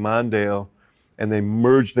covering Mondale, and they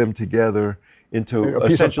merged them together into a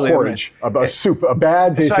piece essentially of porridge, a soup, a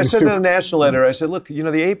bad tasting soup. So I said in the national editor, I said, look, you know,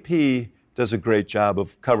 the AP does a great job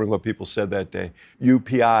of covering what people said that day.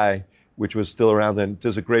 UPI, which was still around then,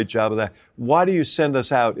 does a great job of that. Why do you send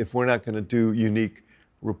us out if we're not going to do unique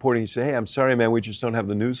reporting? You say, hey, I'm sorry, man, we just don't have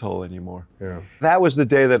the news hole anymore. Yeah. That was the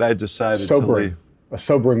day that I decided to leave. A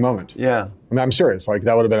sobering moment. Yeah. I mean, I'm serious. Like,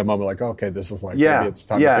 that would have been a moment like, okay, this is like, maybe it's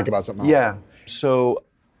time to think about something else. Yeah. So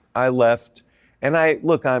I left. And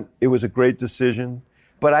it was a great decision,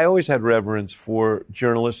 but I always had reverence for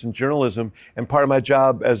journalists and journalism. And part of my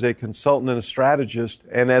job as a consultant and a strategist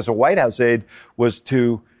and as a White House aide was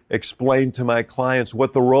to explain to my clients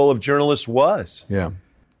what the role of journalists was. Yeah.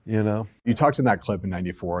 You know? You talked in that clip in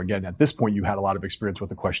 94. Again, at this point, you had a lot of experience with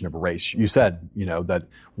the question of race. You said, you know, that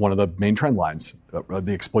one of the main trend lines,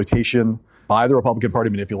 the exploitation by the Republican Party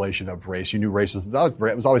manipulation of race. You knew race was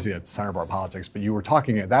obviously at the center of our politics, but you were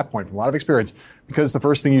talking at that point from a lot of experience because the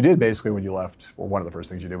first thing you did basically when you left, or one of the first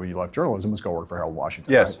things you did when you left journalism was go work for Harold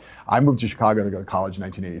Washington. Yes. Right? I moved to Chicago to go to college in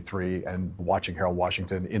 1983, and watching Harold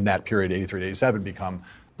Washington in that period, 83 to 87, become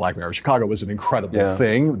Black Mayor of Chicago was an incredible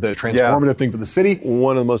thing, the transformative thing for the city.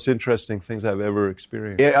 One of the most interesting things I've ever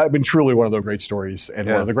experienced. I mean, truly one of the great stories and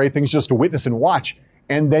one of the great things just to witness and watch.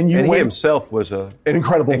 And then he himself was an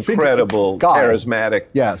incredible,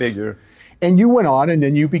 charismatic figure. And you went on, and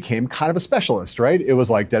then you became kind of a specialist, right? It was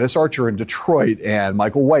like Dennis Archer in Detroit, and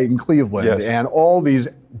Michael White in Cleveland, and all these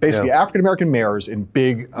basically African-American mayors in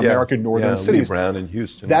big American northern cities. Lee Brown in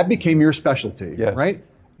Houston. That became your specialty, right?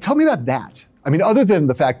 Tell me about that. I mean, other than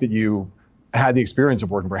the fact that you had the experience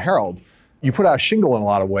of working for Harold, you put out a shingle in a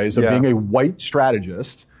lot of ways of being a white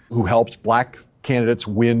strategist who helped black candidates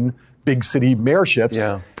win big city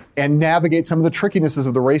mayorships and navigate some of the trickinesses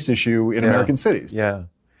of the race issue in American cities. Yeah.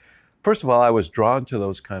 First of all, I was drawn to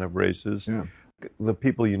those kind of races. Yeah. The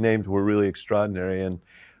people you named were really extraordinary,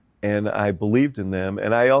 and I believed in them.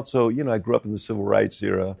 And I also, you know, I grew up in the civil rights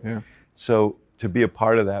era. Yeah. So to be a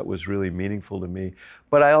part of that was really meaningful to me.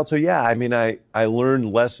 But I also, I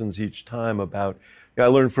learned lessons each time about, I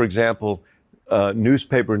learned, for example,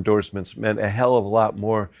 newspaper endorsements meant a hell of a lot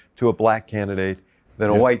more to a black candidate than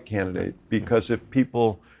a white candidate, because if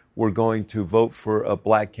people were going to vote for a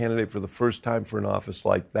black candidate for the first time for an office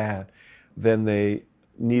like that, then they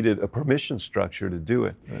needed a permission structure to do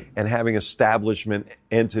it. Right. And having establishment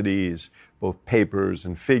entities, both papers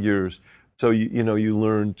and figures, so you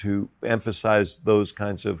learn to emphasize those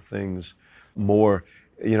kinds of things more.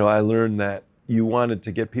 You know, I learned that you wanted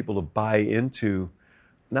to get people to buy into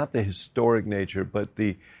not the historic nature, but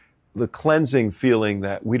the cleansing feeling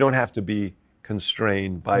that we don't have to be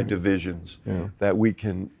constrained by divisions, that we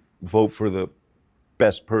can vote for the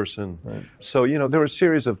best person. Right. So, you know, there were a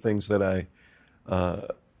series of things that I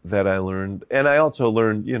learned. And I also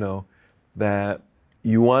learned, you know, that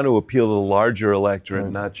you want to appeal to the larger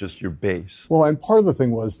electorate, not just your base. Well, and part of the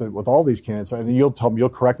thing was that with all these candidates, and you'll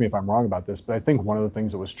correct me if I'm wrong about this, but I think one of the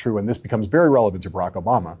things that was true, and this becomes very relevant to Barack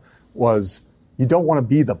Obama, was you don't want to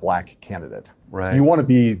be the black candidate. Right. You want to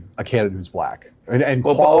be a candidate who's black and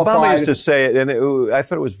qualified. Obama used to say it, and I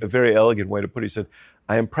thought it was a very elegant way to put it. He said,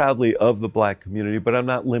 I am proudly of the black community, but I'm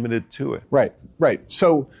not limited to it. Right.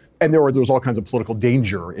 So, and there was all kinds of political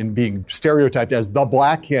danger in being stereotyped as the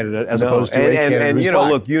black candidate as opposed to a candidate who's you know,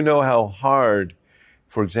 black. Look, you know how hard,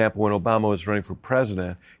 for example, when Obama was running for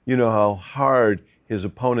president, you know how hard his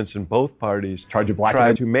opponents in both parties tried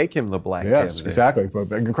to make him the black candidate. Yes, exactly.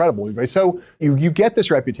 Incredible. So you get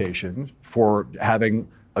this reputation for having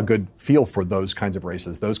a good feel for those kinds of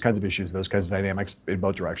races, those kinds of issues, those kinds of dynamics in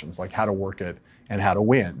both directions, like how to work it and how to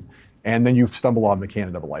win. And then you stumble on the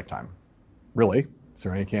candidate of a lifetime. Really? Is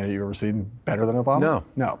there any candidate you've ever seen better than Obama?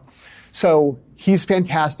 No. So he's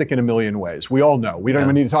fantastic in a million ways. We all know. We don't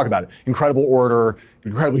even need to talk about it. Incredible orator,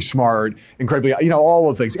 incredibly smart, incredibly, all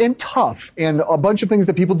of the things. And tough, and a bunch of things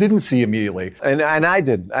that people didn't see immediately. And I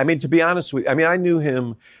didn't. I mean, to be honest with you, I knew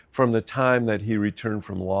him from the time that he returned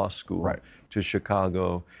from law school to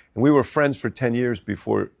Chicago. And we were friends for 10 years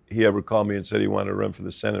before he ever called me and said he wanted to run for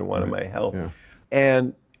the Senate and wanted my help. Yeah.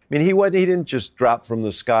 And mean, he didn't just drop from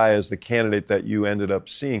the sky as the candidate that you ended up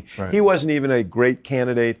seeing. Right. He wasn't even a great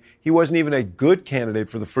candidate. He wasn't even a good candidate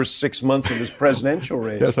for the first 6 months of his presidential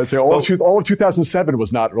race. Yes, I'd say all of 2007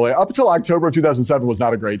 was not really, up until October of 2007 was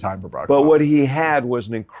not a great time for Barack Obama. But what he had was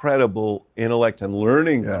an incredible intellect and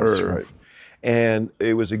learning curve. Right. And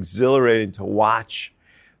it was exhilarating to watch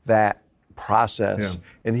that process. Yeah.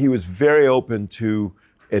 And he was very open to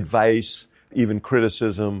advice, even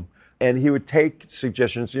criticism. And he would take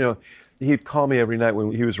suggestions. You know, he'd call me every night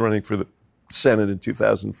when he was running for the Senate in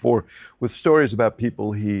 2004 with stories about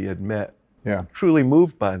people he had met, truly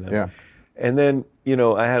moved by them. Yeah. And then, you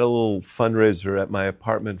know, I had a little fundraiser at my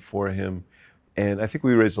apartment for him. And I think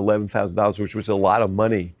we raised $11,000, which was a lot of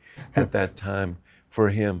money at that time for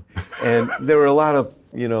him. And there were a lot of,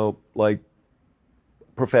 you know, like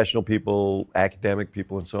professional people, academic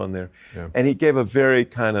people, and so on there. Yeah. And he gave a very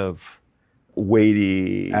kind of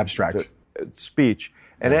weighty, abstract speech.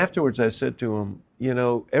 And afterwards I said to him, you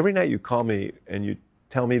know, every night you call me and you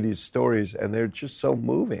tell me these stories and they're just so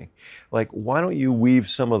moving. Like, why don't you weave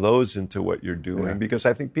some of those into what you're doing? Yeah. Because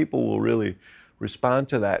I think people will really respond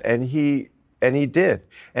to that. And he did.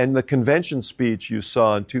 And the convention speech you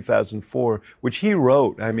saw in 2004, which he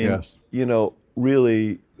wrote, I mean, you know,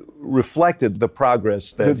 really reflected the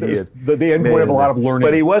progress that he had the end point of a lot of learning.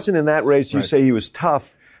 But he wasn't in that race. You say he was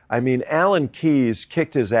tough. I mean, Alan Keyes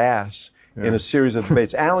kicked his ass in a series of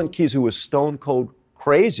debates. Alan Keyes, who was stone cold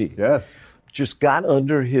crazy, just got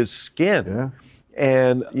under his skin. Yeah.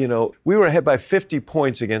 And, you know, we were ahead by 50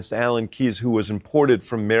 points against Alan Keyes, who was imported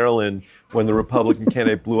from Maryland when the Republican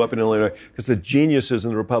candidate blew up in Illinois, because the geniuses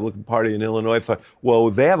in the Republican Party in Illinois thought, well,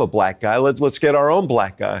 they have a black guy. Let's get our own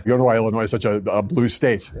black guy. You know why Illinois is such a blue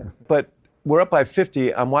state. Yeah. But we're up by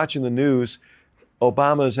 50. I'm watching the news.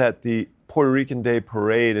 Obama's at the Puerto Rican Day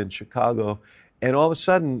Parade in Chicago, and all of a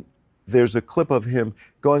sudden, there's a clip of him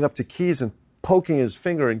going up to Keyes and poking his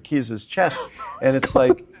finger in Keyes' chest, and it's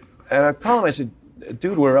like, and I call him, I said,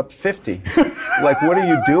 dude, we're up 50. Like, what are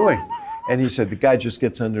you doing? And he said, the guy just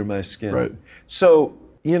gets under my skin. Right. So,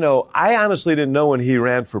 you know, I honestly didn't know when he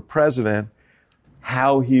ran for president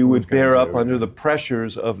how he would bear up under the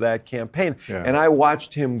pressures of that campaign. Yeah. And I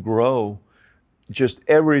watched him grow just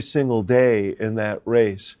every single day in that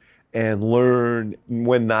race and learn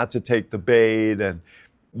when not to take the bait and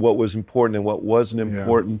what was important and what wasn't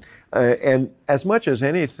important. And as much as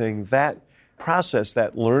anything, that process,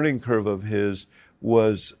 that learning curve of his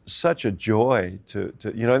was such a joy to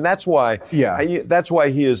you know, and that's why that's why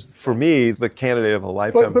he is, for me, the candidate of a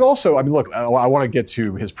lifetime. But also, I mean, look, I want to get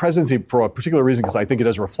to his presidency for a particular reason, because I think it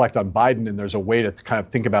does reflect on Biden, and there's a way to kind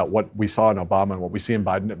of think about what we saw in Obama and what we see in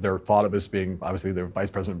Biden. They're thought of as being, obviously, they're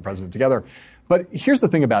vice president and president together. But here's the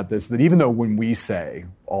thing about this, that even though when we say,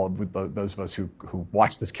 those of us who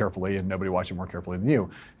watch this carefully, and nobody watched it more carefully than you,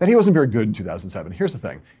 that he wasn't very good in 2007. Here's the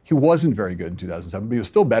thing. He wasn't very good in 2007, but he was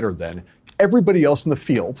still better than everybody else in the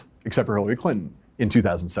field, except for Hillary Clinton, in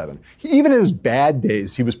 2007. Even in his bad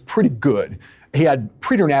days, he was pretty good. He had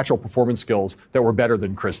preternatural performance skills that were better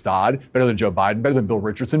than Chris Dodd, better than Joe Biden, better than Bill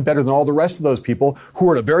Richardson, better than all the rest of those people who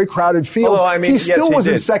were in a very crowded field. Although, I mean, he still was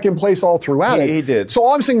in second place all throughout it. He did. So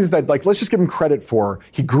all I'm saying is that, like, let's just give him credit for,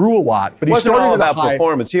 he grew a lot, but he wasn't started all at about a high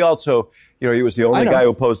performance. He also, you know, he was the only guy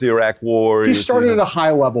who opposed the Iraq War. He started at a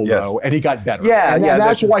high level, though, and he got better. And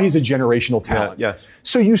that's why he's a generational talent. Yes.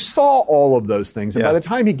 So you saw all of those things, and by the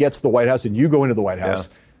time he gets to the White House and you go into the White House,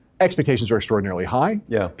 expectations are extraordinarily high.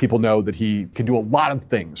 Yeah. People know that he can do a lot of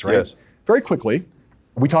things, right? Yes. Very quickly,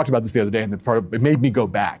 we talked about this the other day, and it made me go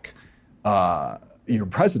back. You're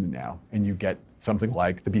president now, and you get something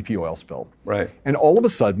like the BP oil spill. Right. And all of a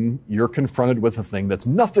sudden, you're confronted with a thing that's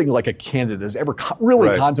nothing like a candidate has ever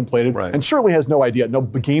really contemplated, and certainly has no idea, no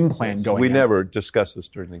game plan going on. We never discussed this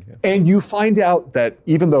during the campaign. And you find out that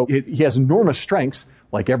even though he has enormous strengths,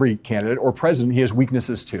 like every candidate or president, he has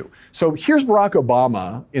weaknesses too. So here's Barack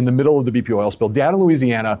Obama in the middle of the BP oil spill down in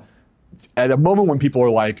Louisiana at a moment when people are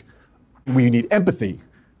like, we need empathy,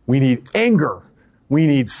 we need anger, we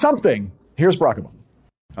need something. Here's Barack Obama.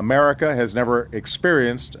 America has never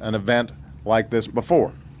experienced an event like this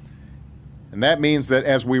before. And that means that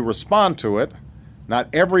as we respond to it, not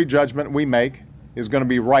every judgment we make is going to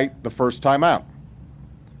be right the first time out.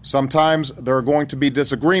 Sometimes there are going to be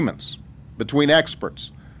disagreements between experts,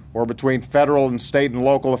 or between federal and state and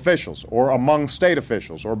local officials, or among state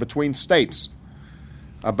officials, or between states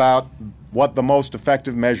about what the most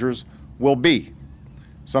effective measures will be.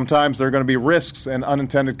 Sometimes there are going to be risks and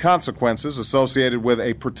unintended consequences associated with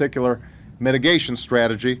a particular mitigation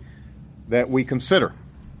strategy that we consider.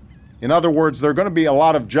 In other words, there are going to be a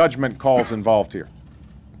lot of judgment calls involved here.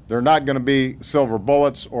 There are not going to be silver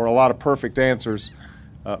bullets or a lot of perfect answers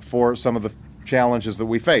for some of the challenges that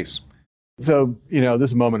we face. So, this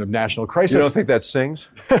is a moment of national crisis. You don't think that sings?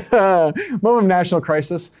 Moment of national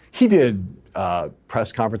crisis. He did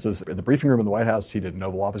press conferences in the briefing room in the White House. He did an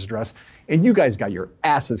Oval Office address. And you guys got your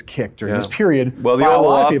asses kicked during this period. Well,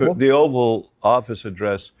 the the Oval Office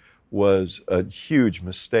address was a huge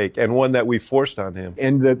mistake and one that we forced on him.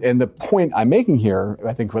 And the point I'm making here,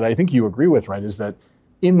 I think what I think you agree with, right, is that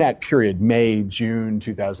in that period, May, June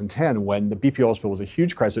 2010, when the BP oil spill was a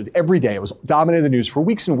huge crisis, every day it was dominating the news for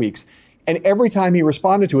weeks and weeks. And every time he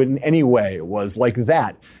responded to it in any way, it was like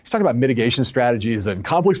that. He's talking about mitigation strategies and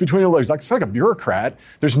conflicts between the leaders. He's like a bureaucrat.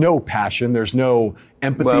 There's no passion. There's no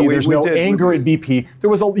empathy. There's no anger at BP.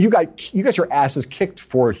 You got your asses kicked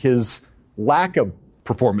for his lack of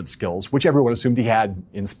performance skills, which everyone assumed he had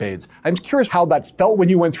in spades. I'm curious how that felt when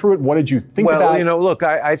you went through it. What did you think about it? Well, look,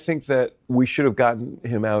 I think that we should have gotten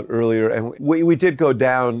him out earlier. And we did go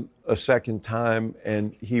down a second time,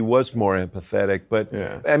 and he was more empathetic. But,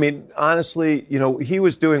 I mean, honestly, he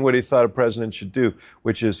was doing what he thought a president should do,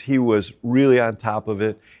 which is he was really on top of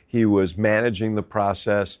it. He was managing the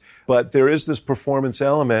process. But there is this performance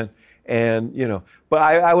element. And, but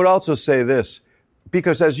I would also say this,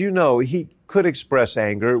 because as you know, he could express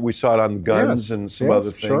anger. We saw it on the guns and some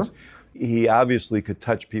other things. Sure. He obviously could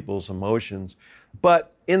touch people's emotions.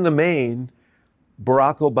 But in the main,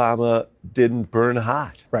 Barack Obama didn't burn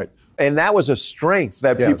hot. Right. And that was a strength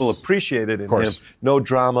that people appreciated in him. No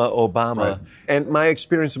drama, Obama. Right. And my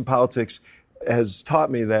experience in politics has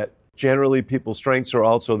taught me that generally people's strengths are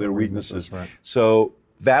also their weaknesses. Right. So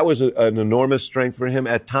that was an enormous strength for him.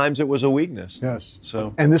 At times it was a weakness. Yes.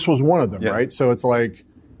 So, and this was one of them, right? So it's like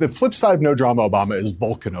the flip side of no drama Obama is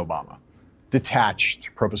Vulcan Obama. Detached,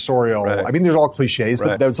 professorial. Right. I mean, there's all cliches,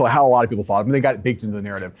 but that's how a lot of people thought of him. They got baked into the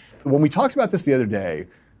narrative. When we talked about this the other day,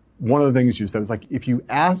 one of the things you said was like, if you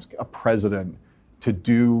ask a president to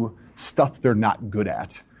do stuff they're not good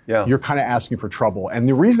at, you're kind of asking for trouble. And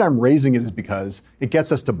the reason I'm raising it is because it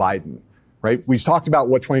gets us to Biden, right? We talked about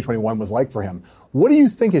what 2021 was like for him. What do you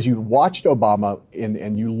think as you watched Obama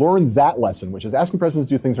and you learned that lesson, which is asking presidents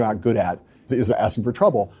to do things they're not good at, is asking for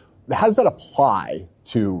trouble? How does that apply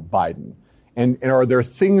to Biden? And are there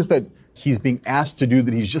things that he's being asked to do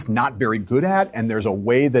that he's just not very good at? And there's a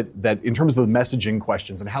way that in terms of the messaging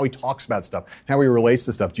questions and how he talks about stuff, how he relates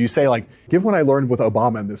to stuff, do you say, like, given what I learned with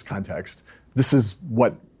Obama in this context, this is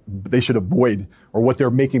what they should avoid, or what they're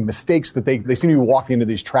making mistakes that they seem to be walking into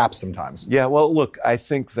these traps sometimes? Yeah, well, look, I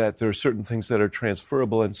think that there are certain things that are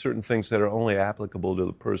transferable and certain things that are only applicable to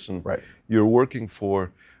the person you're working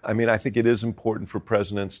for. I mean, I think it is important for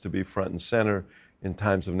presidents to be front and center in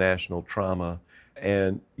times of national trauma.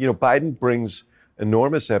 And, Biden brings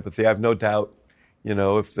enormous empathy. I have no doubt,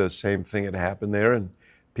 if the same thing had happened there and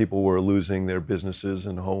people were losing their businesses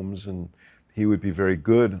and homes, and he would be very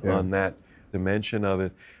good on that dimension of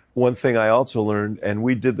it. One thing I also learned, and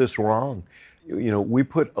we did this wrong, we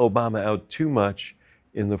put Obama out too much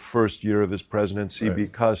in the first year of his presidency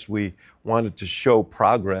because we wanted to show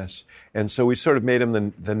progress. And so we sort of made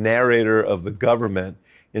him the narrator of the government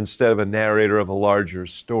instead of a narrator of a larger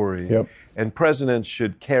story. Yep. And presidents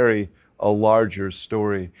should carry a larger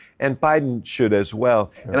story. And Biden should as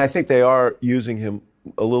well. Yep. And I think they are using him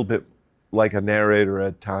a little bit like a narrator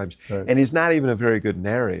at times. Right. And he's not even a very good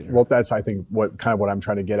narrator. Well, that's, I think, what I'm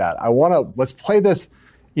trying to get at. Let's play this.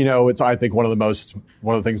 It's, I think, one of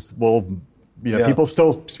the things people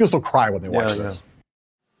still cry when they watch this.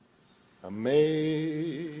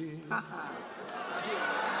 Amazing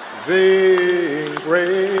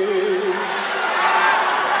grace,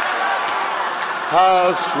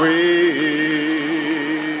 how sweet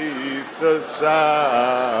the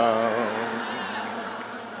sound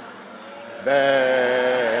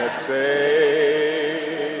that saved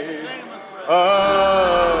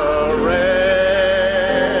a wretch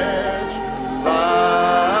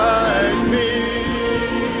like me.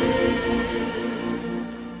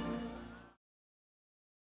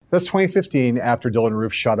 That's 2015, after Dylan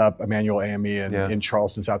Roof shot up Emmanuel AME in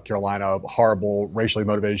Charleston, South Carolina, a horrible racially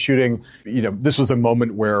motivated shooting. This was a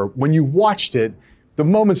moment where, when you watched it, the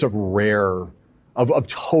moments of total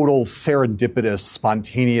serendipitous,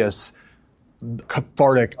 spontaneous,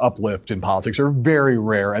 cathartic uplift in politics are very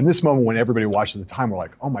rare. And this moment, when everybody watched at the time, were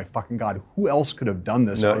like, oh my fucking God, who else could have done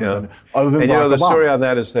this other than Barack Obama? The story on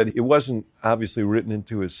that is that it wasn't obviously written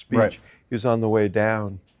into his speech. Right. He was on the way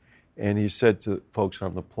down, and he said to folks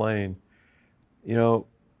on the plane, I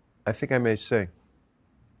think I may sing.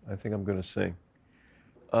 I think I'm going to sing.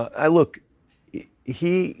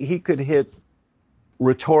 He could hit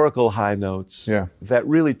rhetorical high notes that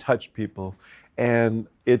really touch people. And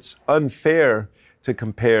it's unfair to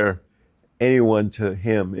compare anyone to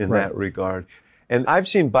him in that regard. And I've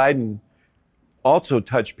seen Biden also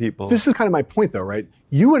touch people. This is kind of my point, though, right?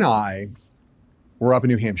 You and I were up in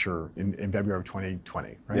New Hampshire in February of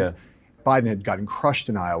 2020, right? Yeah. Biden had gotten crushed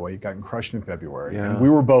in Iowa. He'd gotten crushed in February. Yeah. And we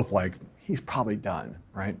were both like, he's probably done,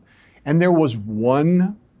 right? And there was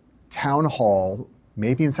one town hall,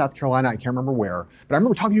 maybe in South Carolina, I can't remember where, but I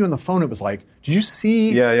remember talking to you on the phone. It was like, did you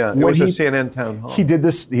see? Yeah. It was a CNN town hall. He did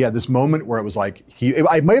this. He had this moment where it was like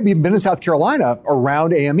I might have even been in South Carolina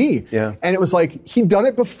around AME. Yeah. And it was like he'd done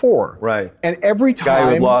it before. Right. And every time,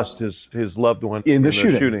 guy who lost his loved one in the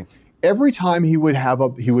shooting. Every time he would have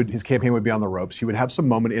his campaign would be on the ropes. He would have some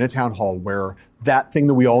moment in a town hall where that thing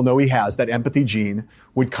that we all know he has, that empathy gene,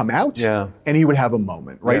 would come out. Yeah. And he would have a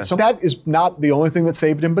moment, right? Yeah. So that is not the only thing that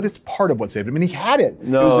saved him, but it's part of what saved him. And he had it.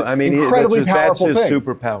 No, it was I mean, incredibly powerful that's his thing.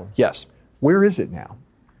 superpower. Yes. Where is it now?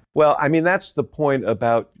 Well, I mean, that's the point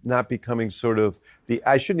about not becoming sort of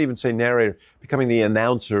I shouldn't even say narrator, becoming the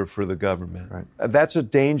announcer for the government. Right. That's a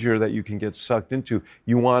danger that you can get sucked into.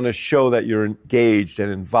 You want to show that you're engaged and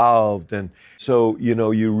involved. And so,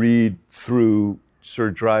 you read through Sir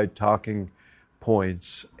Dry talking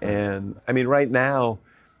points. And I mean, right now,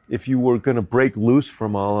 if you were going to break loose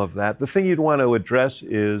from all of that, the thing you'd want to address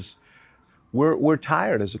is we're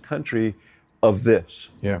tired as a country of this.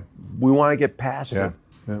 Yeah. We want to get past it.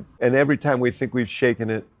 Yeah. And every time we think we've shaken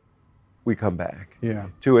it, we come back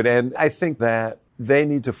to it. And I think that they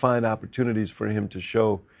need to find opportunities for him to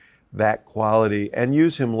show that quality and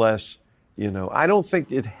use him less. I don't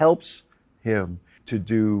think it helps him to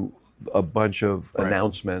do a bunch of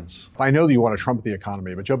announcements. I know that you want to trumpet the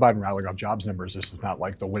economy, but Joe Biden rattling off jobs numbers, this is not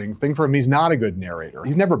like the winning thing for him. He's not a good narrator.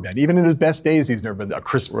 He's never been. Even in his best days, he's never been a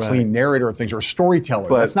crisp, clean narrator of things or a storyteller.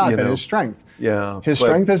 But, that's not been his strength. Yeah. His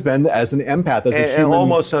strength has been as an empath, as a human. And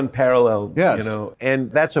almost unparalleled, yes.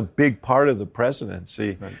 And that's a big part of the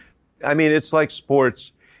presidency. Right. I mean, it's like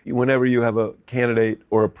sports. Whenever you have a candidate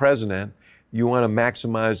or a president, you want to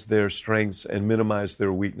maximize their strengths and minimize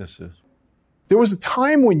their weaknesses. There was a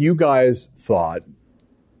time when you guys thought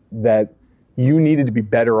that you needed to be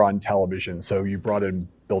better on television, so you brought in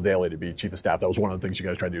Bill Daley to be chief of staff. That was one of the things you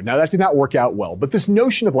guys tried to do. Now, that did not work out well, but this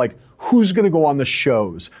notion of like, who's going to go on the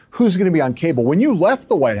shows? Who's going to be on cable? When you left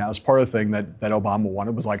the White House, part of the thing that Obama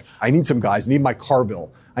wanted was like, I need some guys, I need my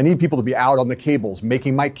Carville. I need people to be out on the cables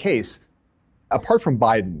making my case. Apart from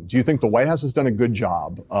Biden, do you think the White House has done a good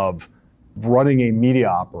job of running a media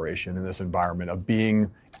operation in this environment, of being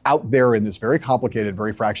out there in this very complicated,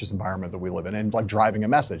 very fractious environment that we live in and like driving a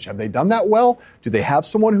message? Have they done that well? Do they have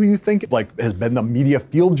someone who you think like has been the media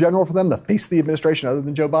field general for them, the face of the administration other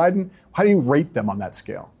than Joe Biden? How do you rate them on that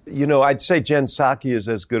scale? I'd say Jen Psaki is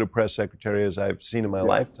as good a press secretary as I've seen in my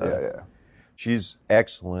lifetime. Yeah. She's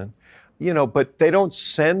excellent. But they don't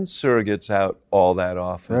send surrogates out all that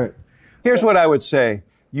often. Right. Here's what I would say.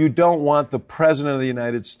 You don't want the president of the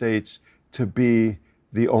United States to be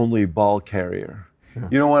the only ball carrier. Yeah.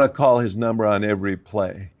 You don't want to call his number on every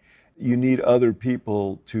play. You need other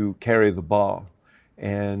people to carry the ball.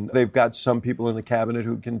 And they've got some people in the cabinet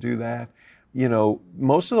who can do that.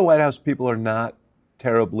 Most of the White House people are not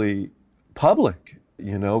terribly public.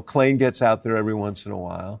 Klain gets out there every once in a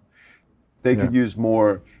while. They could use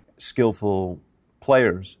more skillful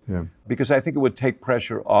players, because I think it would take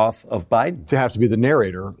pressure off of Biden. To have to be the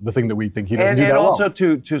narrator, the thing that we think he doesn't do that well. And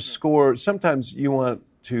also to score, sometimes you want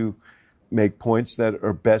to make points that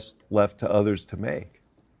are best left to others to make.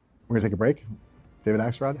 We're going to take a break. David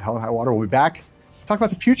Axelrod, Hell and High Water. We'll be back. Talk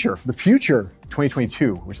about the future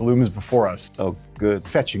 2022, which looms before us. Oh, good.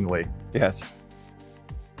 Fetchingly. Yes.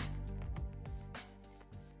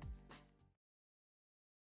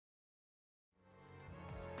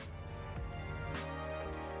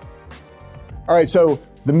 All right, so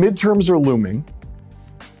the midterms are looming.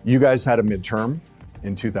 You guys had a midterm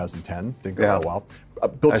in 2010. Didn't go that well.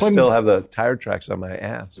 Bill Clinton, I still have the tire tracks on my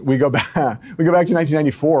ass. We go back to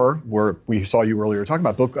 1994, where we saw you earlier talking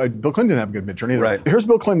about Bill Clinton didn't have a good midterm either. Right. Here's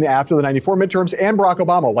Bill Clinton after the 94 midterms and Barack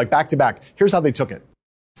Obama, like back to back. Here's how they took it.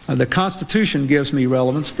 The Constitution gives me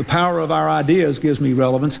relevance. The power of our ideas gives me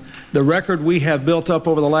relevance. The record we have built up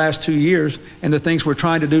over the last 2 years and the things we're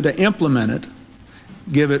trying to do to implement it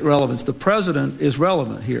give it relevance. The president is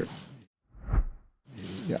relevant here.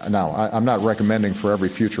 Yeah, now, I'm not recommending for every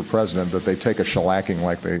future president that they take a shellacking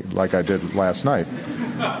like I did last night.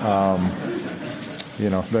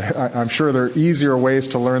 I'm sure there are easier ways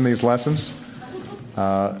to learn these lessons.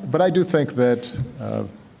 But I do think that,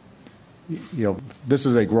 this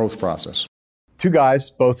is a growth process. Two guys,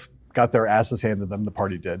 both got their asses handed to them. The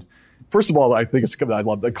party did. First of all, I think I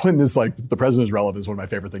love that Clinton is like, the president's relevant is one of my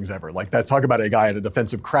favorite things ever. Like that, talk about a guy in a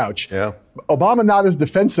defensive crouch. Yeah. Obama not as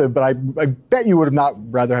defensive, but I bet you would have not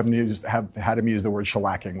rather have had him use the word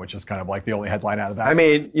shellacking, which is kind of like the only headline out of that. I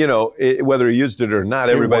mean, whether he used it or not,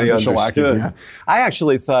 everybody understood. Yeah. I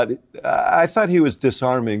actually thought he was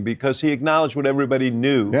disarming because he acknowledged what everybody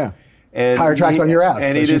knew. Yeah. And tire tracks on your ass,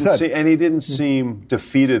 and he didn't seem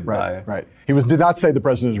defeated by it. Right. He did not say the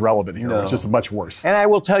president is relevant here, No. which is much worse. And I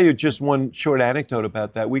will tell you just one short anecdote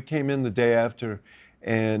about that. We came in the day after,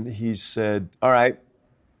 and he said, "All right,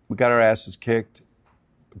 we got our asses kicked,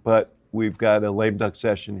 but we've got a lame duck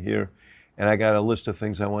session here, and I got a list of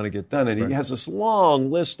things I want to get done." And he has this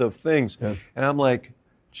long list of things, and I'm like,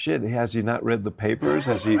 shit, has he not read the papers?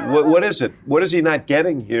 Has he? What is it? What is he not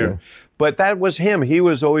getting here? Yeah. But that was him. He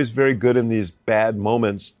was always very good in these bad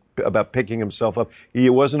moments about picking himself up.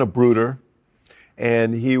 He wasn't a brooder,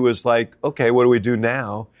 and he was like, okay, what do we do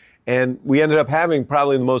now? And we ended up having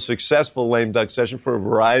probably the most successful lame duck session for a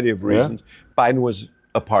variety of reasons. Yeah. Biden was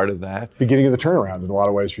a part of that. Beginning of the turnaround in a lot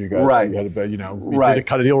of ways for you guys. Right. You had to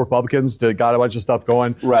cut a deal with Republicans, got a bunch of stuff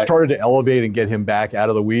going, started to elevate and get him back out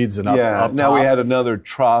of the weeds and up top. Now we had another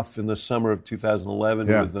trough in the summer of 2011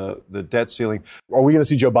 with the debt ceiling. Are we going to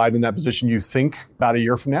see Joe Biden in that position, you think, about a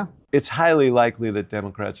year from now? It's highly likely that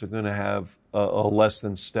Democrats are going to have a less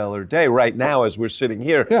than stellar day right now as we're sitting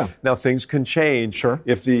here. Yeah. Now, things can change. Sure.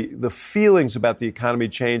 If the feelings about the economy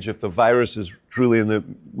change, if the virus is truly in the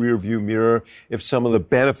rearview mirror, if some of the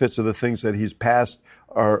benefits of the things that he's passed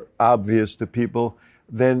are obvious to people,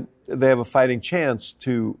 then they have a fighting chance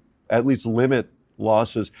to at least limit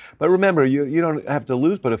losses. But remember, you don't have to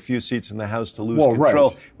lose but a few seats in the House to lose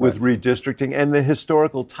control with redistricting and the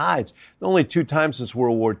historical tides. Only 2 times since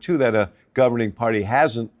World War II that a governing party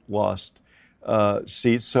hasn't lost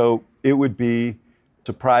seats. So it would be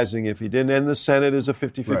surprising if he didn't. And the Senate is a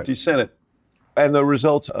 50-50 Senate. And the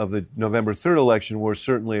results of the November 3rd election were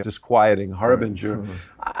certainly a disquieting harbinger. Right.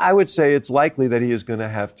 I would say it's likely that he is going to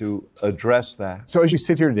have to address that. So as you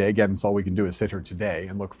sit here today, again, it's all we can do is sit here today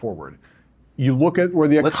and look forward. You look at where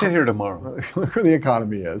Let's sit here tomorrow. Look where the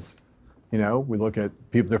economy is. We look at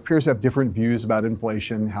people. Their peers have different views about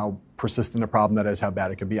inflation, how persistent a problem that is, how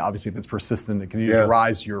bad it can be. Obviously, if it's persistent, it can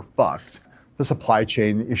rise, you're fucked. The supply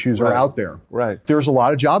chain issues are out there. Right. There's a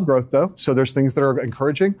lot of job growth, though, so there's things that are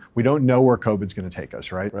encouraging. We don't know where COVID's going to take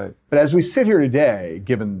us, right? Right. But as we sit here today,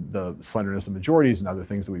 given the slenderness of majorities and other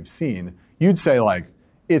things that we've seen, you'd say,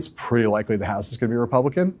 it's pretty likely the House is going to be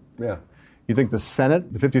Republican? Yeah. You think the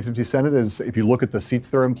Senate, the 50-50 Senate, is, if you look at the seats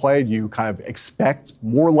that are in play, do you kind of expect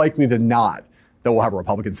more likely than not that we'll have a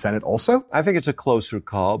Republican Senate also? I think it's a closer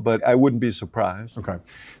call, but I wouldn't be surprised. Okay.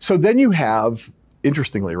 So then you have,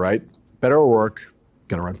 interestingly, right, Beto O'Rourke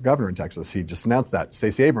going to run for governor in Texas. He just announced that.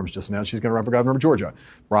 Stacey Abrams just announced she's going to run for governor of Georgia.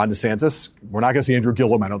 Ron DeSantis, we're not going to see Andrew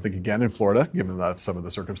Gillum, I don't think, again in Florida, given some of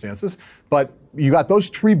the circumstances. But you got those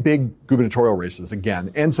 3 big gubernatorial races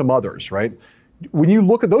again, and some others, right? When you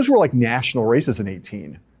look at those, were like national races in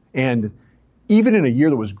 2018. And even in a year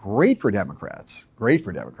that was great for Democrats in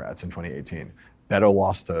 2018, Beto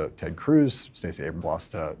lost to Ted Cruz, Stacey Abrams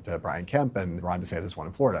lost to Brian Kemp, and Ron DeSantis won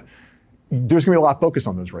in Florida. There's going to be a lot of focus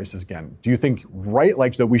on those races again. Do you think,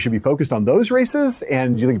 that we should be focused on those races?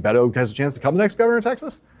 And do you think Beto has a chance to become the next governor of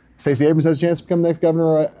Texas? Stacey Abrams has a chance to become the next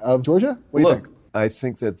governor of Georgia? What do you think? I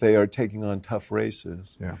think that they are taking on tough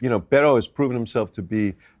races. Yeah. Beto has proven himself to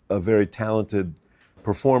be a very talented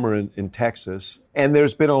performer in Texas. And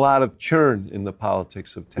there's been a lot of churn in the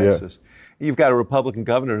politics of Texas. Yeah. You've got a Republican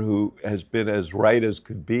governor who has been as right as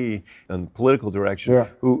could be in political direction,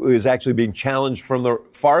 who is actually being challenged from the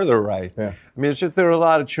farther right. Yeah. I mean, it's just there are a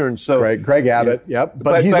lot of churn. So Greg Abbott,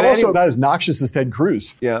 But he's also not as noxious as Ted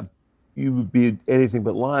Cruz. Yeah. You would be anything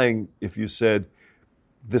but lying if you said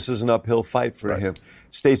this is an uphill fight for him.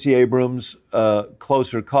 Stacey Abrams,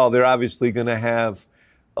 closer call. They're obviously going to have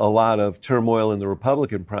a lot of turmoil in the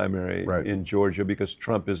Republican primary in Georgia because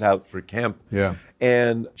Trump is out for Kemp. Yeah.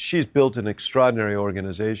 And she's built an extraordinary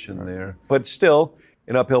organization there. But still,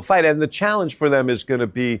 an uphill fight. And the challenge for them is going to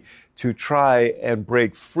be to try and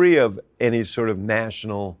break free of any sort of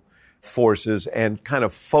national forces and kind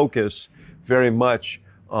of focus very much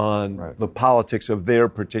on the politics of their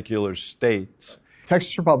particular states.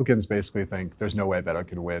 Texas Republicans basically think there's no way Beto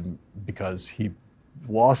can win because he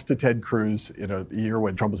lost to Ted Cruz in a year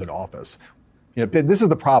when Trump was in office. This is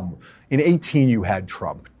the problem. In 2018, you had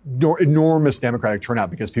Trump. Enormous Democratic turnout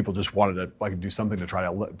because people just wanted to do something to try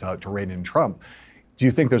to rein in Trump. Do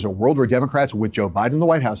you think there's a world where Democrats with Joe Biden in the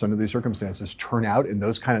White House under these circumstances turn out in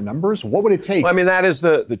those kind of numbers? What would it take? Well, I mean, that is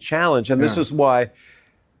the challenge. And this is why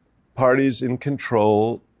parties in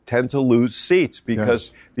control tend to lose seats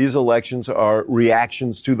because these elections are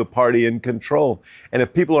reactions to the party in control. And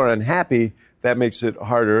if people are unhappy, that makes it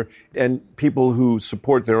harder. And people who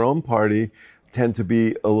support their own party tend to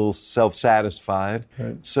be a little self-satisfied.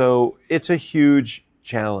 Right. So it's a huge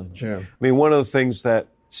challenge. Yeah. I mean, one of the things that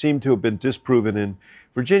seemed to have been disproven in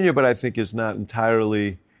Virginia, but I think is not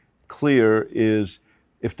entirely clear, is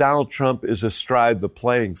if Donald Trump is astride the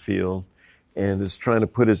playing field and is trying to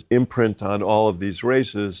put his imprint on all of these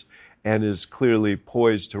races and is clearly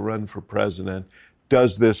poised to run for president,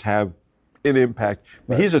 does this have an impact?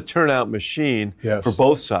 Right. He's a turnout machine for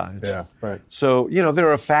both sides. Yeah, right. So,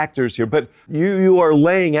 there are factors here, but you are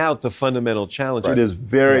laying out the fundamental challenge. Right. It is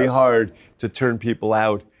very hard to turn people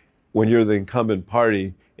out when you're the incumbent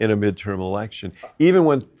party in a midterm election, even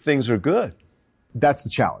when things are good. That's the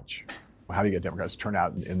challenge. How do you get Democrats to turn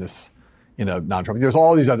out in this, non-Trump? There's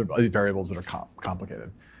all these other variables that are complicated.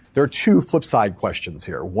 There are two flip side questions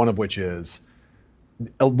here, one of which is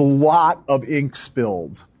a lot of ink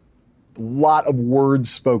spilled, a lot of words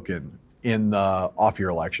spoken in the off-year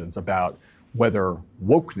elections about whether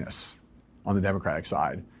wokeness on the Democratic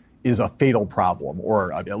side is a fatal problem,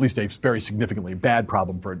 or at least a very significantly bad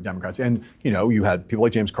problem for Democrats. And, you had people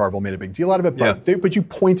like James Carville made a big deal out of it, but you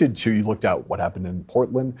you looked at what happened in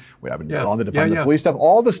Portland, what happened on the defund the police stuff,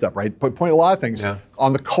 all this stuff, right? Point a lot of things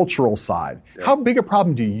on the cultural side. Yeah. How big a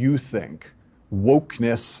problem do you think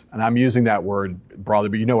wokeness, and I'm using that word broadly,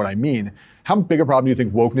 but you know what I mean, how big a problem do you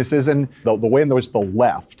think wokeness is, and the way in which the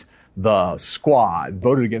left, the squad,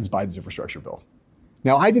 voted against Biden's infrastructure bill?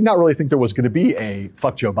 Now, I did not really think there was going to be a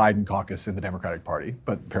fuck Joe Biden caucus in the Democratic Party,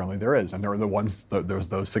 but apparently there is. And there are there's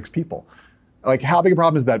those 6 people. Like, how big a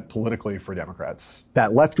problem is that politically for Democrats?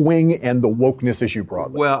 That left wing and the wokeness issue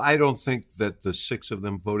broadly? Well, I don't think that the 6 of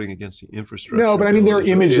them voting against the infrastructure. No, but I mean, their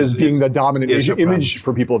image as being the dominant image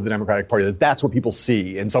for people of the Democratic Party. That's what people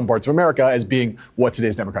see in some parts of America as being what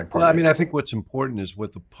today's Democratic Party is. Well, I mean, I think what's important is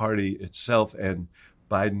what the party itself and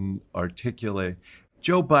Biden articulate.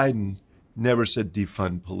 Joe Biden never said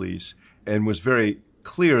defund police and was very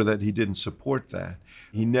clear that he didn't support that.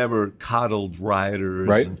 He never coddled rioters.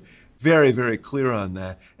 Right. And very, very clear on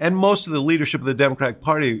that. And most of the leadership of the Democratic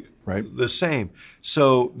Party, the same.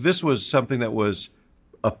 So this was something that was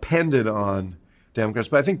appended on Democrats.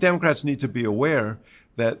 But I think Democrats need to be aware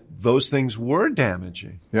that those things were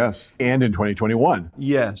damaging. Yes. And in 2021.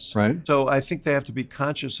 Yes. Right. So I think they have to be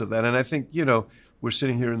conscious of that. And I think, we're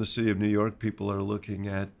sitting here in the city of New York. People are looking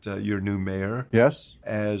at your new mayor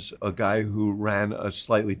as a guy who ran a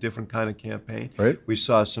slightly different kind of campaign. Right. We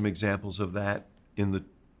saw some examples of that in the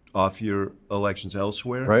off-year elections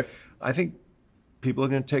elsewhere. Right. I think people are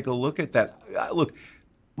going to take a look at that. Look,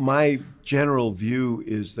 my general view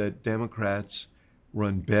is that Democrats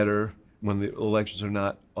run better when the elections are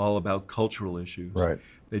not all about cultural issues. Right.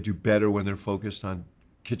 They do better when they're focused on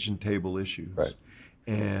kitchen table issues. Right.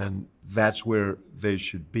 And that's where they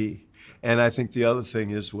should be. And I think the other thing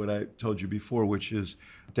is what I told you before, which is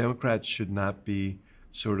Democrats should not be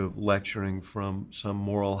sort of lecturing from some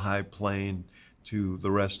moral high plane to the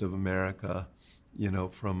rest of America,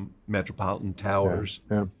 from metropolitan towers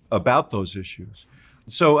about those issues.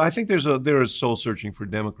 So I think there is soul searching for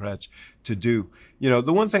Democrats to do. The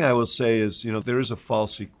one thing I will say is, there is a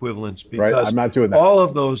false equivalence because I'm not doing that. All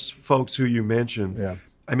of those folks who you mentioned,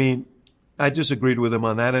 I mean, I disagreed with them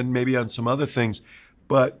on that and maybe on some other things,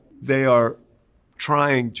 but they are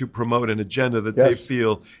trying to promote an agenda that they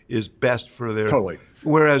feel is best for their... Totally.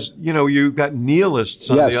 Whereas, you've got nihilists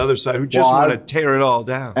on the other side who just want to tear it all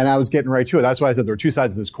down. And I was getting right to it. That's why I said there are two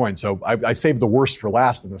sides of this coin. So I saved the worst for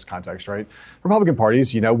last in this context, right? Republican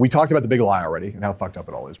parties, we talked about the big lie already and how fucked up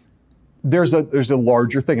it all is. There's a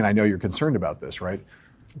larger thing, and I know you're concerned about this, right?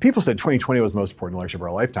 People said 2020 was the most important election of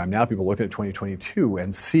our lifetime. Now people looking at 2022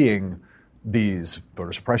 and seeing these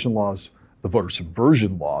voter suppression laws, the voter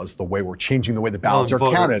subversion laws, the way we're changing the way the ballots are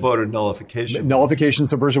counted. Voter nullification. Nullification,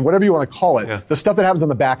 subversion, whatever you want to call it. The stuff that happens on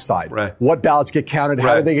the backside. Right. What ballots get counted,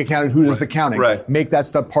 how do they get counted, who does the counting. Right. Make that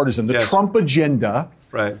stuff partisan. The Trump agenda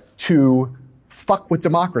to fuck with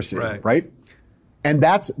democracy, right? And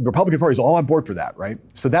the Republican Party is all on board for that, right?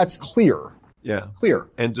 So that's clear. Yeah. Clear.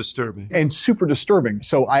 And disturbing. And super disturbing.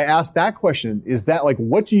 So I asked that question, is that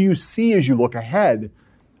what do you see as you look ahead?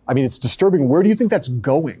 I mean, it's disturbing. Where do you think that's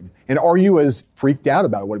going? And are you as freaked out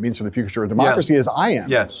about what it means for the future of democracy as I am?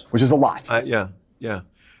 Yes. Which is a lot. Yeah.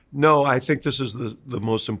 No, I think this is the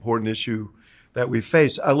most important issue that we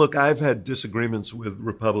face. Look, I've had disagreements with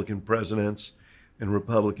Republican presidents and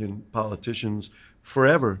Republican politicians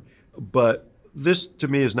forever, but this, to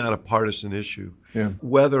me, is not a partisan issue. Yeah.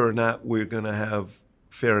 Whether or not we're going to have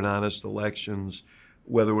fair and honest elections,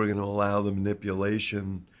 whether we're going to allow the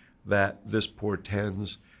manipulation that this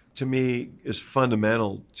portends, to me, is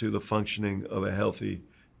fundamental to the functioning of a healthy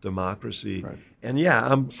democracy. Right. And yeah,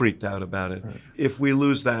 I'm freaked out about it. Right. If we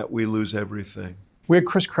lose that, we lose everything. We had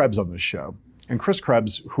Chris Krebs on this show. And Chris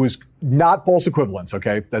Krebs, who is not false equivalence,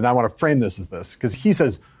 okay? And I want to frame this as this, because he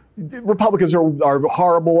says Republicans are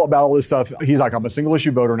horrible about all this stuff. He's like, I'm a single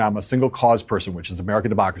issue voter now. I'm a single cause person, which is American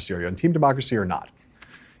democracy. Are you on team democracy or not?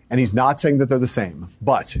 And he's not saying that they're the same.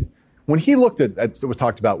 But when he looked at it was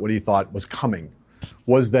talked about what he thought was coming,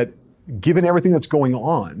 was that given everything that's going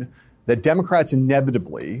on, that Democrats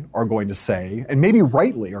inevitably are going to say, and maybe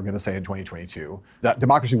rightly are going to say in 2022, that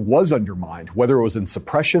democracy was undermined, whether it was in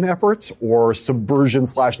suppression efforts or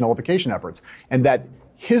subversion/nullification efforts. And that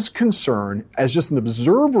his concern, as just an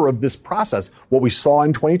observer of this process, what we saw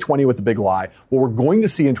in 2020 with the big lie, what we're going to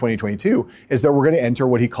see in 2022, is that we're going to enter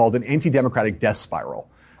what he called an anti-democratic death spiral.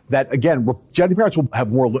 That, again, Democrats will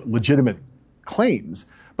have more legitimate claims,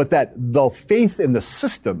 but that the faith in the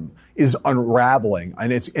system is unraveling,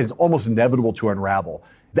 and it's almost inevitable to unravel.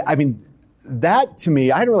 I mean, that to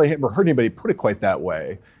me, I hadn't really ever heard anybody put it quite that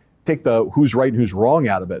way. Take the who's right and who's wrong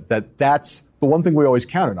out of it. That's the one thing we always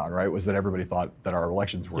counted on, right, was that everybody thought that our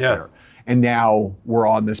elections were fair. And now we're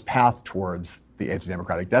on this path towards the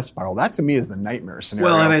anti-democratic death spiral. That to me is the nightmare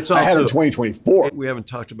scenario. Well, and it's also, ahead of 2024. We haven't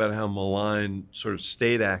talked about how malign sort of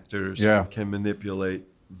state actors can manipulate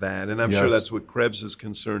that, and I'm sure that's what Krebs is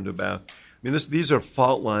concerned about. I mean, these are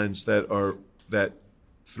fault lines that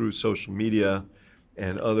through social media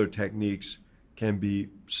and other techniques can be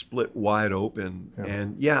split wide open. Yeah.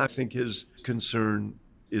 And I think his concern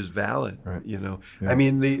is valid. Right. You know, I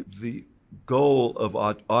mean, the goal of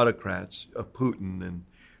autocrats, Putin and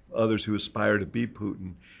others who aspire to be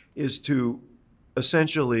Putin, is to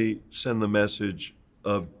essentially send the message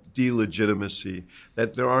of delegitimacy,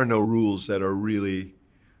 that there are no rules that are really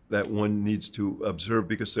that one needs to observe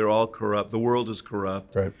because they're all corrupt. The world is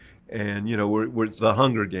corrupt. Right. And, you know, we're the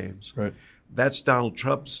Hunger Games. Right. That's Donald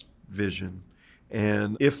Trump's vision.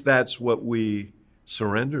 And if that's what we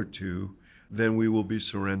surrender to, then we will be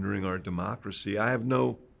surrendering our democracy. I have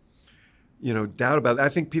no, doubt about it. I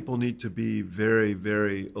think people need to be very,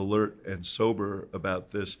 very alert and sober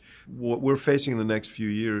about this. What we're facing in the next few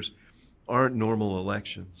years aren't normal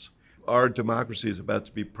elections. Our democracy is about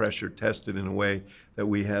to be pressure tested in a way that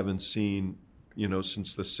we haven't seen,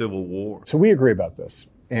 since the Civil War. So we agree about this.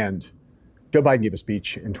 And Joe Biden gave a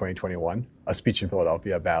speech in 2021, a speech in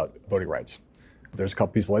Philadelphia about voting rights. There's a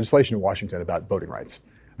couple pieces of legislation in Washington about voting rights.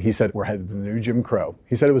 He said we're headed to the new Jim Crow.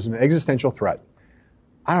 He said it was an existential threat.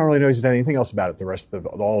 I don't really know he's done anything else about it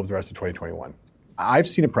all of the rest of 2021. I've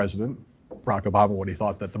seen a president, Barack Obama, when he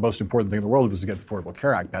thought that the most important thing in the world was to get the Affordable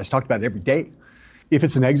Care Act passed. He's talked about it every day. If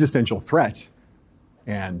it's an existential threat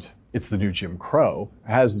and it's the new Jim Crow,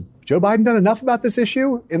 has Joe Biden done enough about this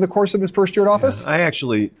issue in the course of his first year in office? I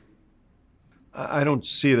don't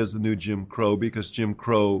see it as the new Jim Crow because Jim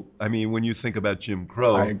Crow, when you think about Jim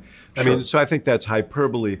Crow, so I think that's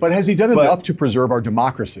hyperbole. But has he done enough to preserve our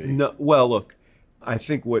democracy? No. Well, look, I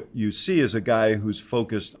think what you see is a guy who's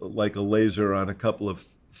focused like a laser on a couple of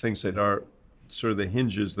things that are sort of the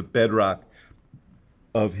hinges, the bedrock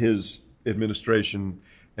of his administration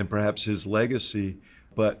and perhaps his legacy.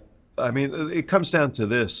 But, it comes down to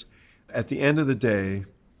this. At the end of the day,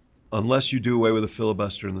 unless you do away with a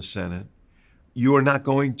filibuster in the Senate, you are not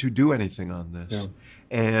going to do anything on this. Yeah.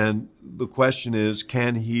 And the question is,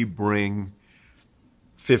 can he bring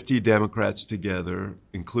 50 Democrats together,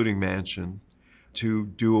 including Manchin, to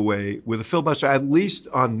do away with a filibuster, at least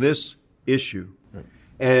on this issue? Right.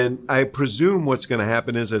 And I presume what's going to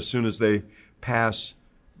happen is as soon as they pass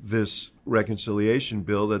this reconciliation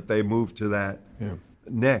bill, that they move to that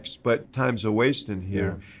next. But time's a wasting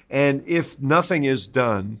here. Yeah. And if nothing is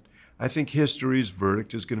done, I think history's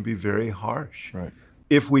verdict is going to be very harsh. Right.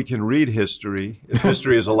 If we can read history, if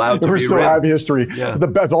history is allowed to be read. If we still have history. Yeah.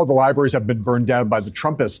 All the libraries have been burned down by the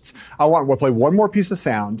Trumpists. I want to play one more piece of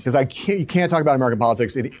sound because you can't talk about American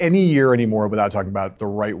politics in any year anymore without talking about the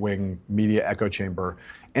right-wing media echo chamber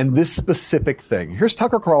and this specific thing. Here's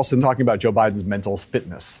Tucker Carlson talking about Joe Biden's mental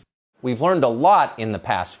fitness. We've learned a lot in the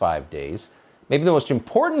past 5 days. Maybe the most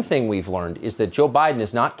important thing we've learned is that Joe Biden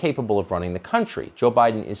is not capable of running the country. Joe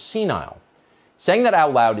Biden is senile. Saying that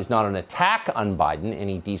out loud is not an attack on Biden.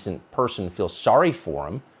 Any decent person feels sorry for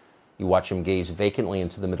him. You watch him gaze vacantly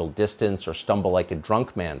into the middle distance or stumble like a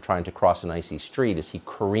drunk man trying to cross an icy street as he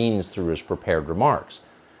careens through his prepared remarks.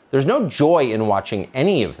 There's no joy in watching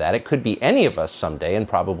any of that. It could be any of us someday and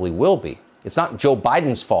probably will be. It's not Joe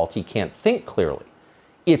Biden's fault he can't think clearly.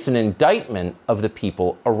 It's an indictment of the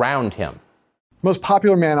people around him. Most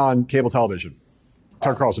popular man on cable television,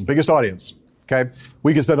 Tucker Carlson, biggest audience. okay?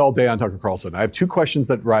 We could spend all day on Tucker Carlson. I have two questions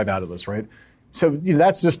that drive out of this, right? So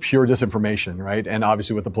that's just pure disinformation, right? And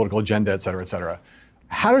obviously with the political agenda, et cetera, et cetera.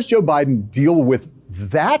 How does Joe Biden deal with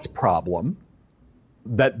that problem,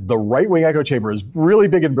 that the right-wing echo chamber is really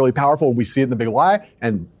big and really powerful, and we see it in the big lie,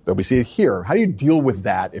 and we see it here? How do you deal with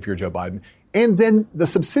that if you're Joe Biden? And then the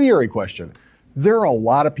subsidiary question. There are a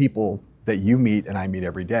lot of people that you meet and I meet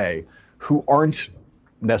every day who aren't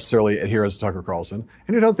necessarily adherents to Tucker Carlson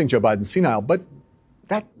and who don't think Joe Biden's senile, but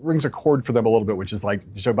that rings a chord for them a little bit, which is like,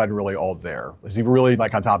 is Joe Biden really all there? Is he really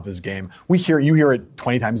like on top of his game? You hear it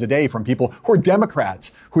 20 times a day from people who are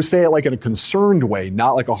Democrats who say it like in a concerned way,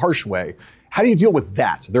 not like a harsh way. How do you deal with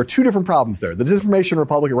that? There are two different problems there. The disinformation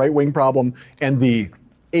Republican right-wing problem and the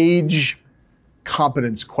age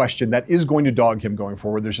competence question that is going to dog him going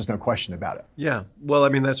forward. There's just no question about it. Yeah. Well, I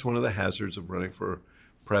mean, that's one of the hazards of running for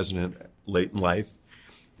president late in life,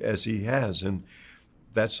 as he has. And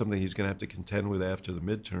that's something he's going to have to contend with after the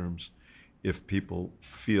midterms if people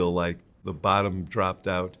feel like the bottom dropped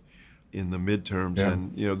out in the midterms. Yeah.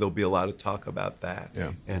 And, there'll be a lot of talk about that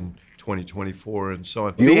and 2024 and so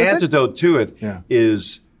on. The antidote to it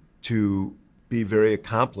is to be very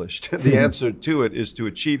accomplished. The answer to it is to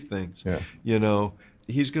achieve things. Yeah.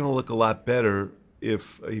 He's going to look a lot better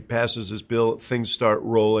if he passes his bill, things start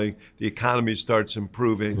rolling, the economy starts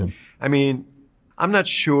improving. Yeah. I mean, I'm not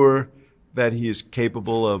sure that he is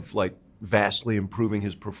capable of vastly improving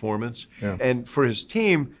his performance. Yeah. And for his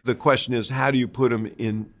team, the question is, how do you put him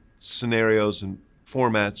in scenarios and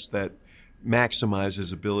formats that maximize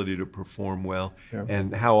his ability to perform well? Yeah.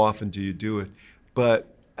 And how often do you do it? But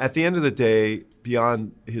at the end of the day,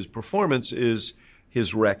 beyond his performance is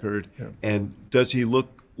his record. Yeah. And does he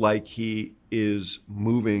look like he is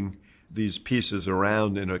moving these pieces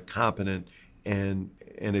around in a competent and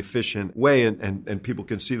an efficient way, and people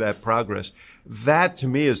can see that progress? That, to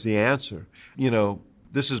me, is the answer.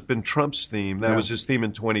 This has been Trump's theme. That was his theme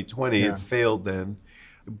in 2020. Yeah. It failed then.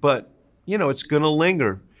 But, it's going to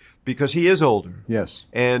linger because he is older. Yes.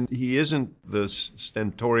 And he isn't the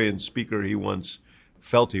stentorian speaker he once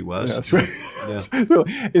felt he was. Yeah, that's right.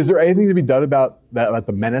 Yeah. Is there anything to be done about that, about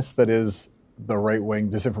the menace that is the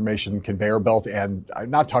right-wing disinformation conveyor belt, and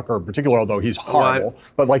not Tucker in particular, although he's horrible,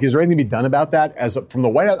 but is there anything to be done about that from the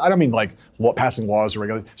White House? I don't mean passing laws or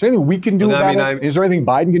regulations. Is there anything we can do about it? Is there anything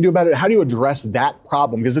Biden can do about it? How do you address that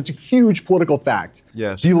problem? Because it's a huge political fact.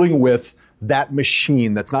 Yes. Dealing with that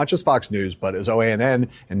machine that's not just Fox News, but is OANN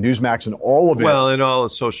and Newsmax and all of it. Well, and all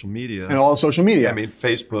of social media. And all of social media. I mean,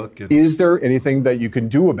 Facebook. Is there anything that you can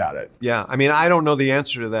do about it? Yeah. I mean, I don't know the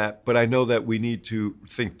answer to that, but I know that we need to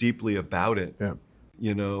think deeply about it.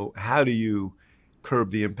 Yeah. How do you curb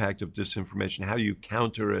the impact of disinformation? How do you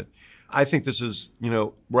counter it? I think this is,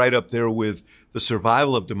 right up there with the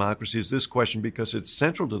survival of democracy is this question, because it's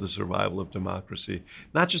central to the survival of democracy.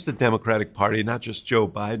 Not just the Democratic Party, not just Joe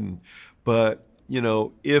Biden, but,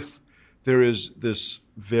 if there is this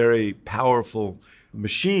very powerful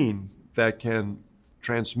machine that can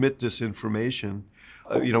transmit disinformation,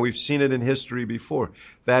 we've seen it in history before.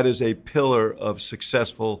 That is a pillar of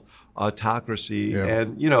successful autocracy. Yeah.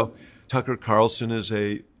 And, Tucker Carlson is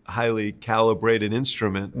a highly calibrated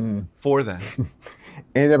instrument for that.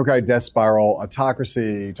 Anti-democratic death spiral,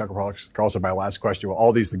 autocracy, Tucker Carlson, my last question. Well,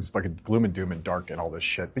 all these things, fucking gloom and doom and dark and all this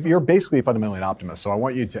shit. But you're basically fundamentally an optimist, so I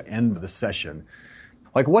want you to end the session.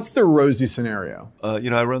 What's the rosy scenario?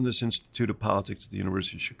 I run this Institute of Politics at the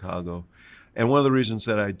University of Chicago. And one of the reasons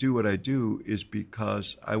that I do what I do is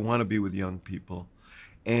because I want to be with young people.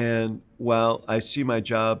 And while I see my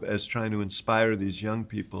job as trying to inspire these young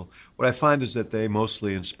people, what I find is that they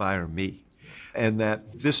mostly inspire me. And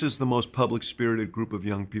that this is the most public-spirited group of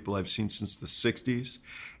young people I've seen since the 60s.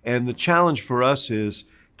 And the challenge for us is,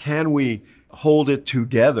 can we hold it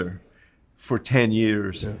together for 10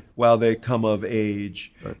 years while they come of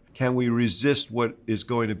age? Right. Can we resist what is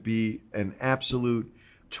going to be an absolute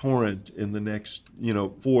torrent in the next,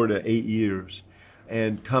 4 to 8 years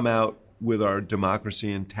and come out with our democracy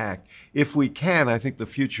intact? If we can, I think the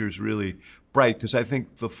future is really bright, because I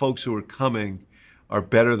think the folks who are coming are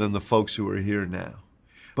better than the folks who are here now.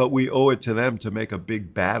 But we owe it to them to make a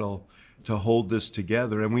big battle to hold this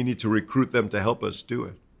together, and we need to recruit them to help us do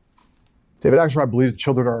it. David Axelrod believes the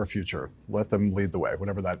children are our future. Let them lead the way,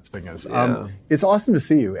 whatever that thing is. Yeah. It's awesome to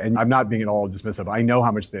see you, and I'm not being at all dismissive. I know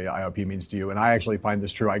how much the IOP means to you, and I actually find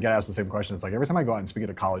this true. I get asked the same question. It's every time I go out and speak at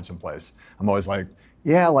a college someplace, I'm always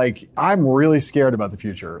I'm really scared about the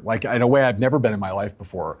future. In a way I've never been in my life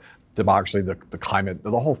before. Democracy, the climate,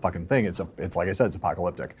 the whole fucking thing. It's like I said, it's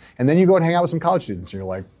apocalyptic. And then you go and hang out with some college students, and you're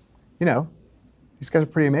like, these guys are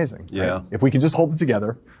pretty amazing. Yeah. Right? If we can just hold it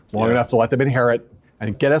together long enough to let them inherit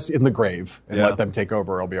and get us in the grave and let them take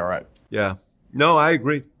over. It'll be all right. Yeah. No, I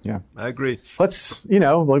agree. Yeah. I agree. Let's, we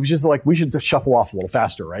should shuffle off a little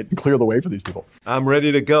faster, right? And clear the way for these people. I'm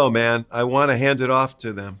ready to go, man. I want to hand it off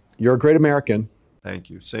to them. You're a great American. Thank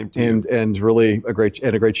you. Same to you. And really a great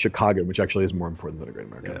Chicagoan, which actually is more important than a great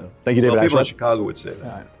American. Yeah. Thank you, David. Well, people in Chicago would say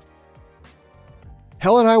that.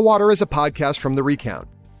 Hell and High Water is a podcast from The Recount.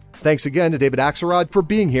 Thanks again to David Axelrod for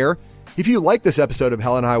being here. If you like this episode of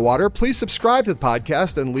Hell and High Water, please subscribe to the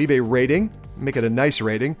podcast and leave a rating, make it a nice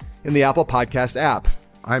rating, in the Apple Podcast app.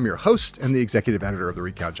 I'm your host and the executive editor of The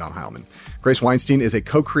Recount, John Heilemann. Grace Weinstein is a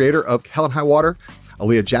co-creator of Hell and High Water.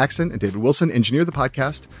 Aaliyah Jackson and David Wilson engineer the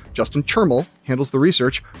podcast. Justin Chermel handles the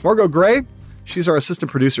research. Margot Gray, she's our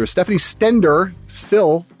assistant producer. Stephanie Stender,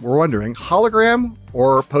 still, we're wondering, hologram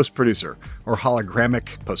or post-producer? Or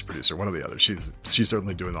hologramic post-producer, one or the other. She's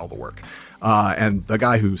certainly doing all the work. And the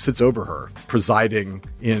guy who sits over her, presiding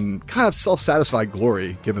in kind of self-satisfied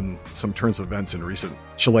glory, given some turns of events in recent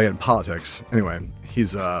Chilean politics. Anyway,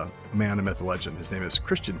 he's a man, a myth, a legend. His name is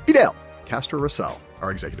Christian Fidel Castro Russell, our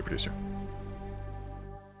executive producer.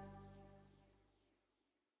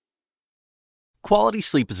 Quality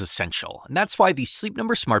sleep is essential, and that's why the Sleep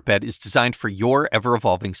Number Smart Bed is designed for your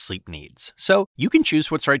ever-evolving sleep needs. So you can choose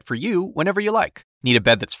what's right for you whenever you like. Need a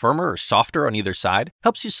bed that's firmer or softer on either side?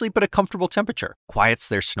 Helps you sleep at a comfortable temperature. Quiets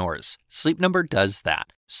their snores. Sleep Number does that.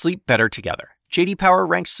 Sleep better together. J.D. Power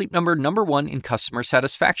ranks Sleep Number #1 in customer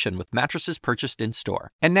satisfaction with mattresses purchased in-store.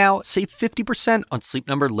 And now, save 50% on Sleep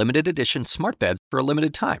Number limited edition smart beds for a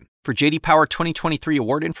limited time. For J.D. Power 2023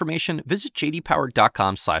 award information, visit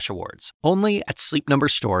jdpower.com/awards. Only at Sleep Number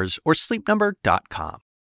stores or sleepnumber.com.